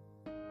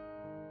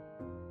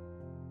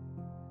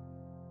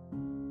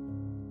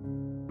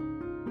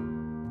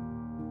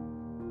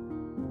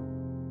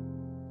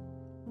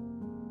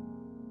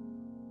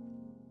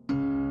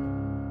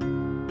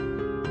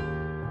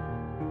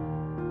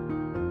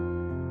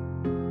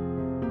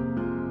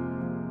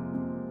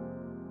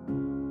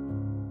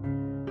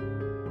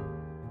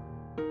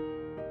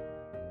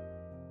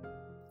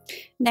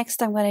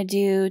 Next, I'm going to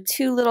do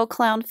 2 little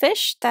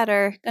clownfish that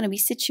are going to be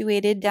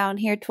situated down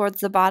here towards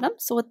the bottom.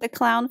 So with the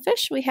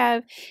clownfish, we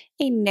have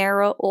a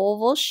narrow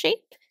oval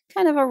shape,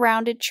 kind of a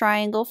rounded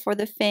triangle for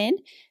the fin,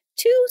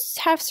 2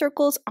 half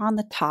circles on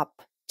the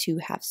top, 2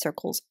 half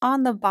circles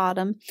on the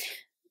bottom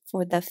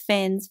for the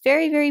fins.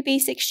 Very, very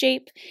basic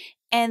shape.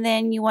 And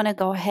then you want to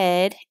go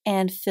ahead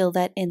and fill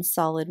that in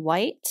solid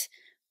white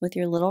with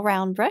your little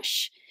round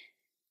brush.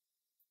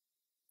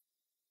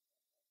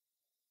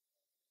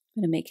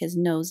 I'm going to make his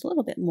nose a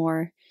little bit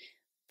more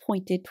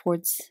pointed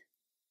towards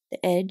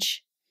the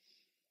edge.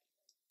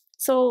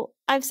 So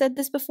I've said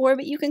this before,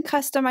 but you can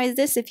customize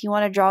this if you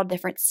want to draw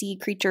different sea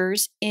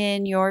creatures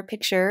in your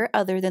picture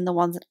other than the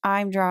ones that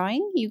I'm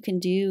drawing. You can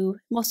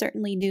most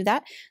certainly do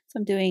that. So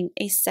I'm doing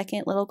a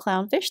second little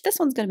clownfish. This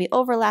one's going to be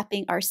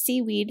overlapping our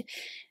seaweed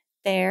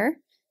there.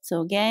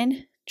 So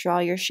again, draw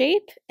your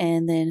shape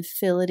and then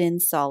fill it in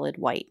solid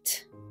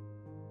white.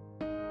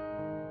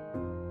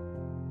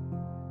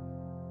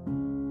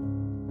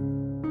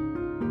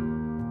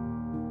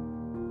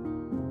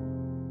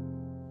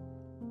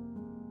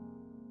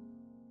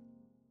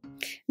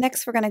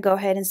 Next, we're going to go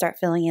ahead and start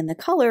filling in the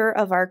color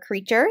of our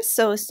creature.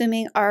 So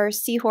assuming our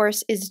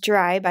seahorse is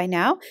dry by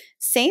now,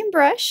 same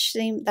brush,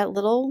 that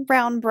little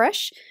round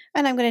brush,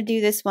 and I'm going to do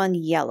this one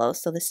yellow.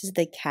 So this is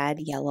the Cad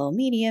Yellow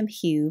Medium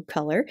Hue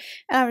color,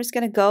 and I'm just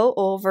going to go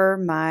over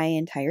my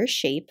entire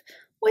shape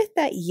with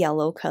that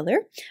yellow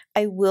color.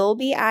 I will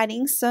be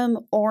adding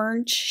some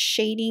orange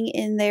shading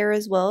in there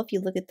as well. If you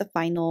look at the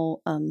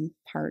final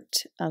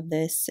part of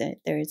this,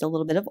 there is a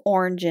little bit of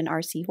orange in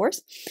our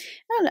seahorse.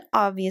 And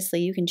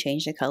obviously you can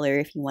change the color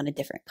if you want a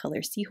different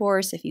color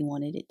seahorse, if you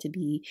wanted it to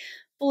be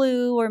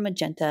blue or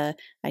magenta.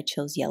 I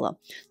chose yellow.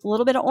 A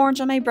little bit of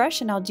orange on my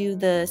brush, and I'll do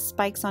the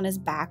spikes on his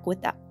back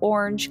with that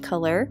orange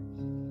color.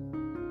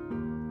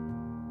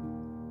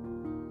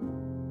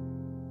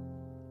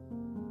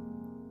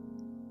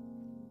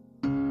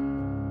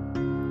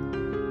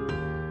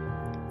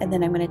 And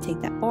then I'm going to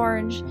take that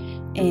orange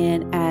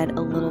and add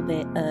a little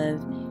bit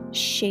of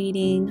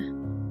shading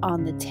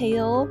on the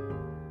tail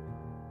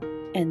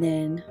and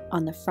then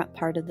on the front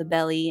part of the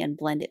belly and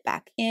blend it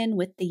back in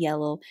with the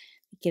yellow.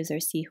 It gives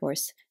our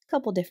seahorse a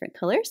couple different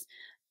colors.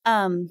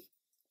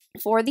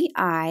 For the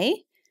eye,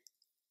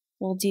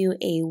 we'll do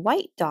a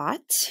white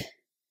dot.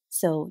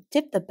 So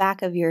dip the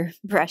back of your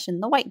brush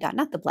in the white dot,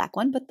 not the black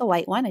one, but the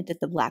white one. I did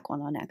the black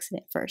one on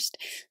accident first.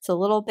 So a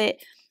little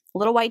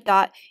white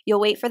dot.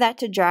 You'll wait for that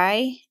to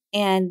dry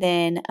and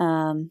then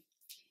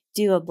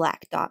do a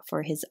black dot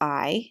for his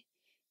eye.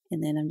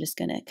 And then I'm just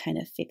going to kind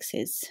of fix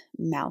his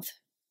mouth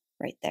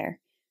right there.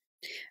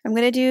 I'm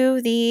going to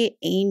do the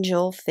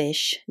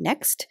angelfish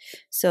next.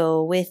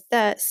 So with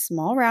that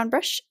small round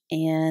brush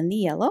and the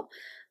yellow,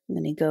 I'm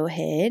going to go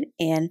ahead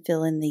and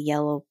fill in the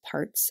yellow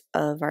parts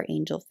of our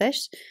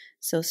angelfish.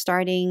 So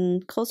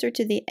starting closer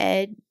to the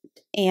edge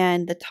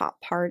and the top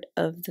part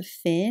of the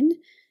fin.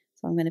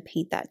 So I'm going to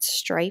paint that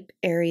stripe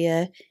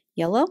area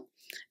yellow,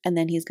 and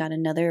then he's got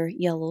another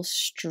yellow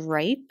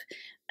stripe.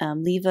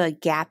 Leave a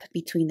gap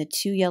between the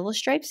two yellow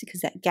stripes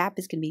because that gap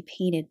is going to be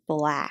painted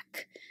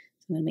black.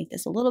 So I'm going to make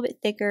this a little bit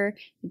thicker.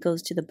 It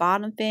goes to the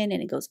bottom fin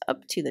and it goes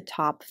up to the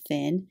top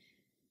fin.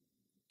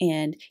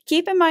 And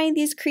keep in mind,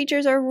 these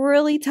creatures are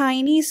really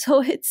tiny,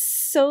 so it's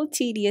so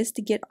tedious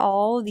to get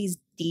all these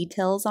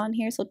details on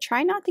here. So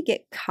try not to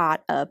get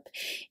caught up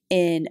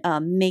in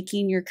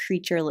making your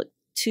creature look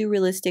too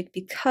realistic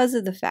because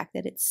of the fact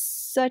that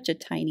it's such a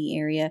tiny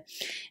area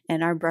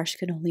and our brush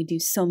can only do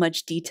so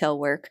much detail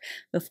work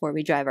before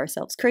we drive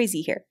ourselves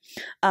crazy here.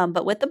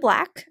 But with the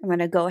black, I'm going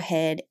to go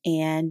ahead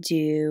and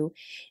do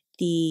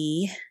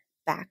the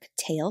back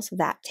tail. So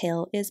that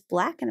tail is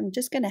black, and I'm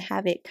just going to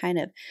have it kind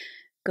of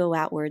go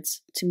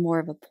outwards to more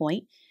of a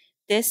point.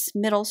 This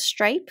middle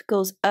stripe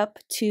goes up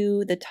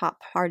to the top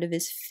part of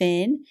his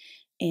fin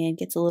and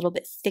gets a little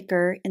bit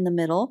thicker in the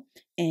middle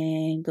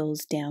and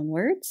goes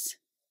downwards.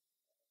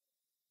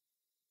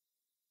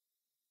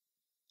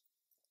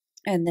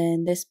 And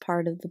then this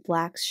part of the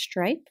black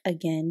stripe,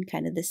 again,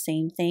 kind of the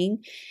same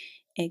thing.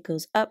 It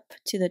goes up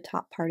to the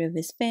top part of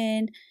his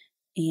fin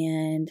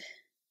and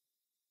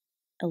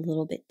a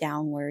little bit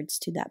downwards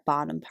to that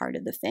bottom part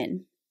of the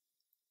fin.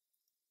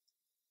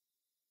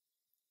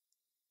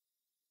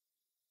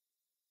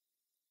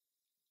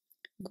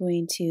 I'm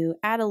going to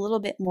add a little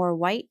bit more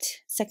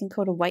white, second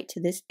coat of white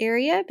to this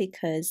area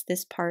because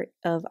this part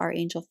of our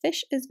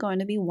angelfish is going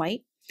to be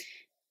white.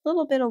 A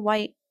little bit of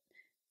white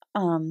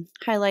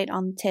highlight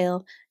on the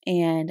tail,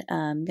 and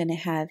I'm going to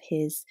have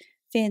his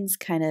fins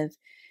kind of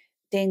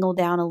dangle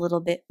down a little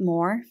bit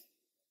more.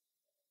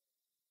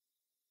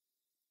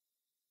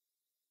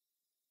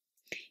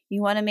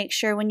 You want to make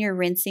sure when you're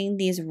rinsing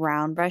these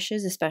round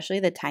brushes,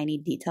 especially the tiny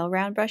detail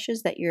round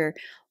brushes, that you're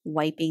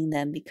wiping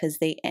them because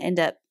they end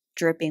up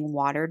dripping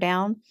water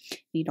down.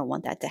 You don't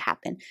want that to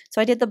happen. So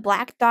I did the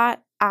black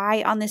dot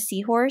eye on the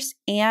seahorse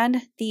and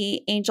the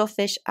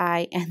angelfish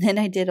eye, and then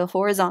I did a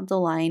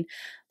horizontal line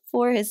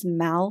for his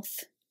mouth.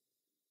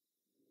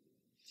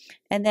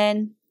 And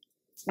then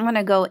I'm going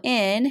to go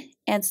in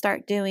and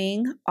start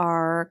doing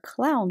our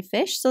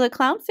clownfish. So the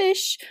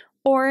clownfish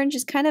orange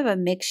is kind of a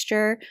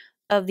mixture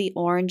of the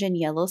orange and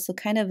yellow, so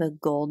kind of a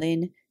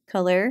golden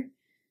color.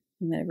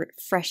 I'm going to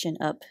freshen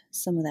up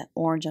some of that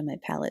orange on my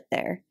palette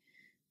there.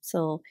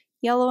 So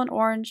yellow and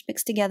orange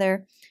mixed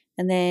together,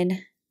 and then I'm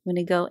going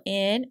to go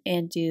in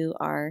and do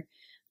our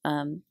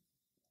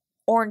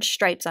orange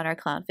stripes on our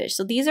clownfish.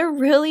 So these are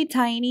really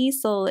tiny,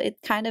 so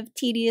it's kind of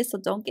tedious, so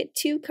don't get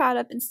too caught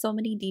up in so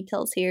many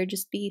details here.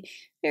 Just be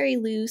very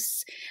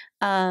loose.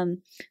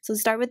 So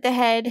start with the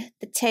head,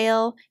 the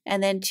tail,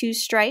 and then two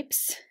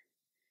stripes.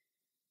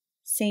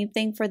 Same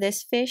thing for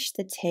this fish,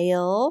 the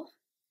tail,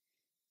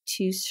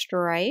 two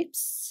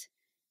stripes,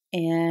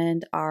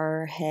 and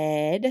our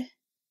head.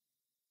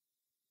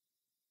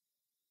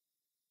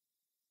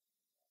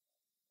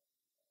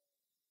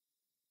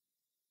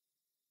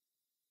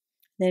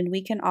 Then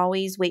we can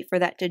always wait for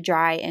that to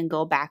dry and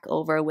go back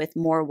over with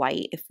more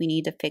white if we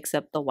need to fix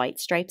up the white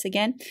stripes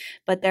again.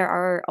 But there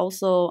are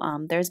also,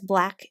 there's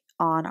black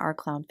on our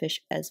clownfish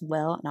as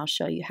well, and I'll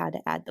show you how to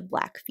add the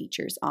black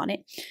features on it.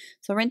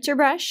 So rinse your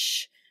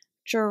brush,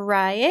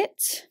 dry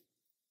it,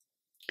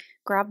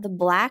 grab the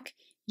black.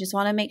 You just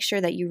want to make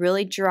sure that you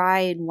really dry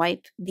and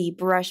wipe the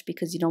brush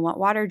because you don't want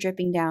water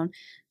dripping down.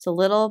 So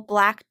little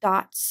black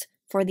dots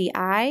for the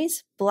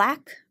eyes,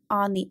 black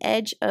on the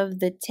edge of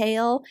the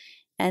tail,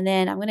 and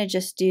then I'm going to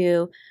just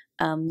do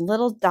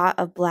little dot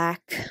of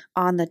black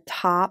on the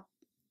top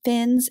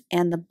fins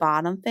and the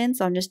bottom fins.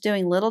 So I'm just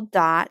doing little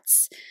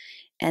dots,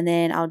 and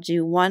then I'll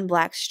do one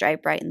black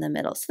stripe right in the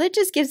middle. So that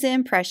just gives the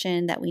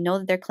impression that we know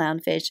that they're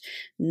clownfish,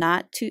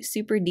 not too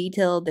super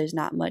detailed. There's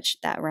not much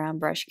that round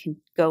brush can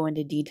go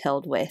into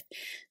detailed with.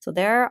 So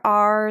there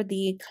are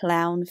the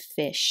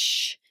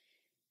clownfish.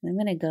 I'm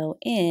going to go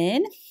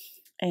in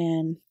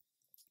and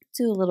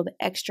do a little bit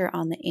extra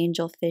on the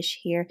angelfish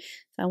here.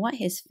 So I want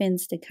his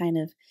fins to kind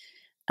of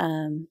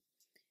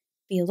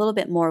be a little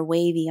bit more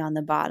wavy on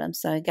the bottom.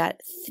 So I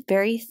got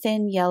very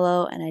thin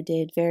yellow, and I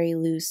did very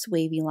loose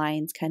wavy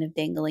lines kind of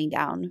dangling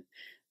down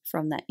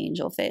from that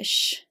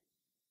angelfish.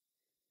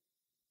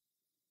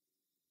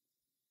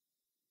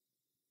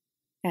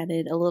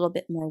 Added a little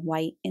bit more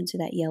white into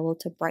that yellow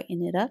to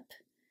brighten it up.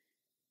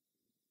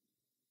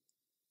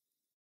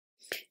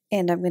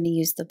 And I'm going to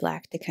use the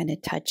black to kind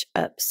of touch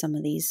up some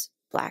of these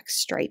black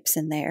stripes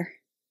in there.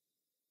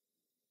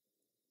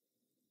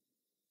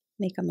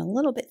 Make them a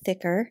little bit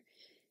thicker.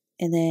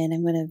 And then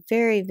I'm going to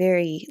very,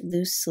 very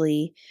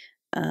loosely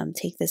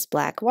take this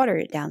black, water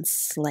it down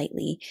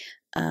slightly,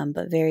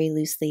 but very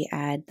loosely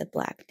add the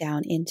black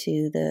down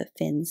into the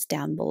fins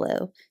down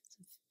below.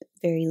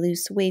 Very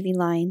loose wavy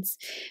lines.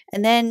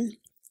 And then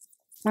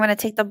I'm going to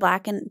take the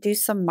black and do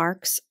some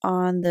marks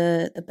on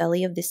the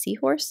belly of the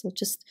seahorse. So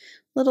just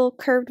little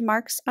curved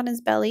marks on his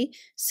belly.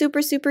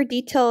 Super, super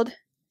detailed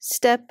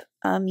step.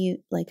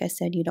 Like I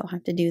said, you don't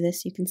have to do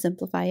this. You can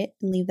simplify it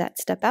and leave that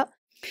step out.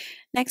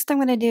 Next, I'm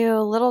going to do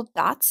little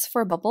dots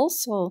for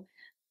bubbles. So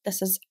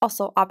this is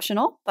also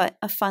optional, but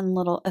a fun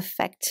little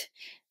effect.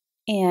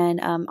 And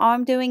all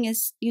I'm doing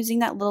is using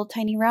that little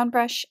tiny round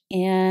brush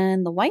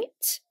and the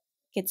white.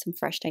 Get some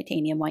fresh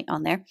titanium white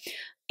on there.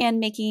 And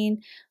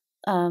making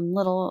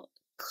little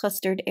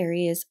clustered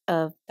areas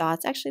of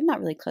dots. Actually,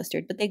 not really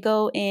clustered, but they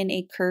go in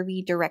a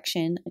curvy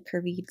direction, a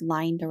curvy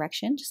line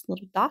direction. Just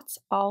little dots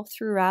all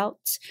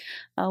throughout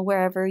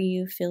wherever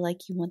you feel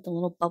like you want the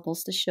little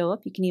bubbles to show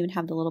up. You can even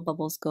have the little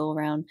bubbles go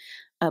around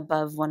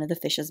above one of the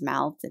fish's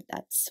mouths if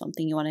that's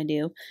something you want to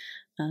do.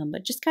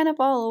 But just kind of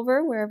all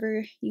over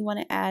wherever you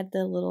want to add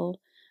the little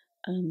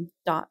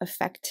dot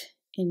effect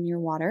in your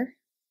water.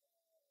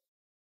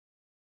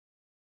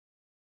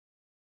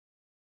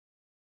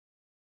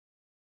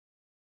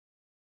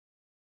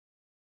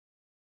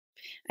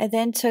 I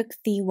then took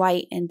the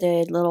white and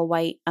did little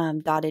white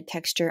dotted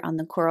texture on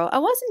the coral. I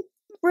wasn't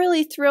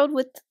really thrilled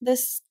with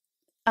this,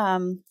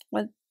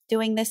 with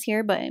doing this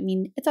here, but I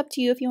mean, it's up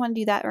to you if you want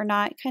to do that or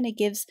not. It kind of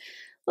gives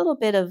a little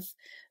bit of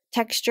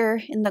texture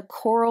in the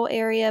coral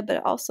area, but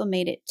it also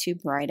made it too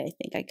bright. I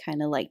think I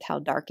kind of liked how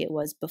dark it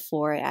was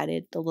before I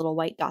added the little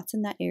white dots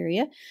in that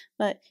area,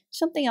 but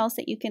something else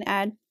that you can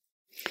add.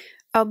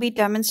 I'll be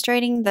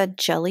demonstrating the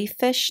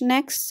jellyfish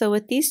next. So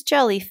with these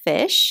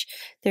jellyfish,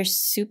 they're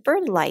super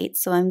light.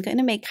 So I'm going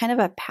to make kind of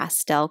a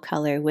pastel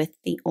color with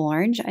the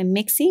orange. I'm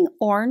mixing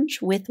orange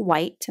with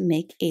white to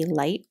make a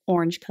light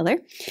orange color.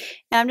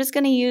 And I'm just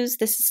going to use,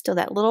 this is still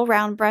that little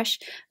round brush.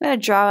 I'm going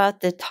to draw out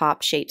the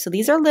top shape. So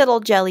these are little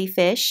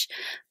jellyfish.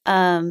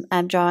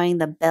 I'm drawing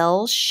the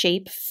bell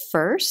shape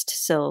first.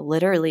 So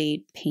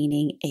literally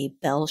painting a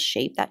bell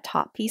shape. That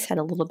top piece had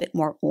a little bit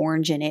more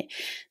orange in it.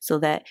 So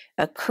that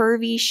a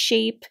curvy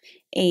shape,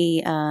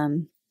 a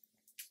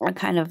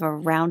kind of a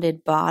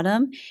rounded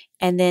bottom,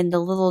 and then the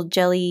little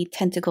jelly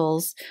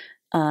tentacles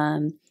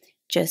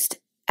just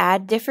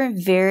add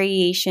different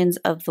variations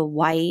of the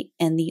white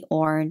and the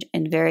orange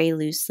and very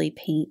loosely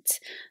paint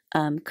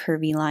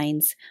curvy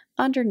lines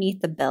underneath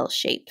the bell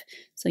shape.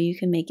 So you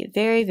can make it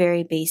very,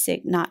 very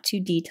basic, not too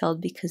detailed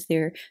because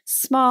they're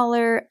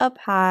smaller up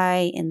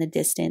high in the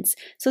distance.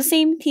 So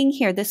same thing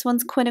here. This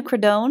one's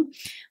quinacridone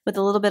with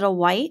a little bit of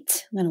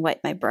white. I'm going to wipe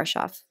my brush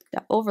off.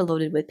 Got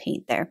overloaded with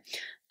paint there.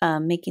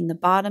 Making the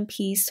bottom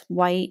piece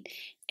white,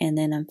 and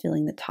then I'm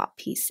filling the top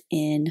piece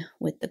in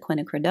with the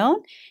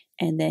quinacridone,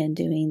 and then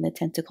doing the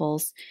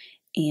tentacles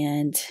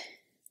and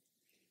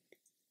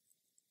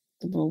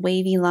the little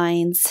wavy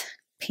lines.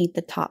 Paint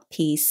the top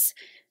piece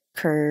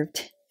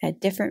curved, add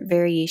different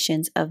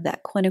variations of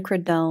that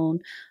quinacridone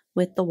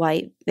with the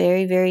white,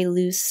 very, very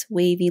loose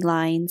wavy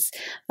lines.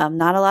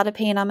 Not a lot of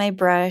paint on my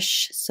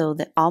brush, so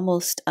that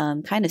almost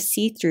kind of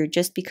see-through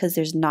just because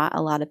there's not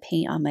a lot of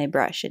paint on my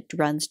brush. It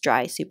runs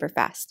dry super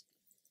fast.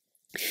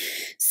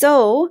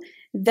 So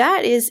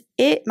that is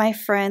it, my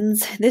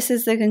friends. This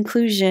is the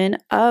conclusion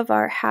of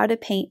our how to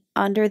paint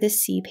under the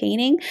sea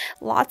painting.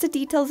 Lots of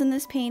details in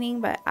this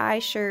painting, but I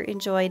sure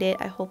enjoyed it.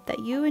 I hope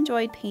that you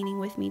enjoyed painting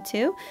with me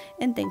too,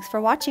 and thanks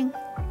for watching.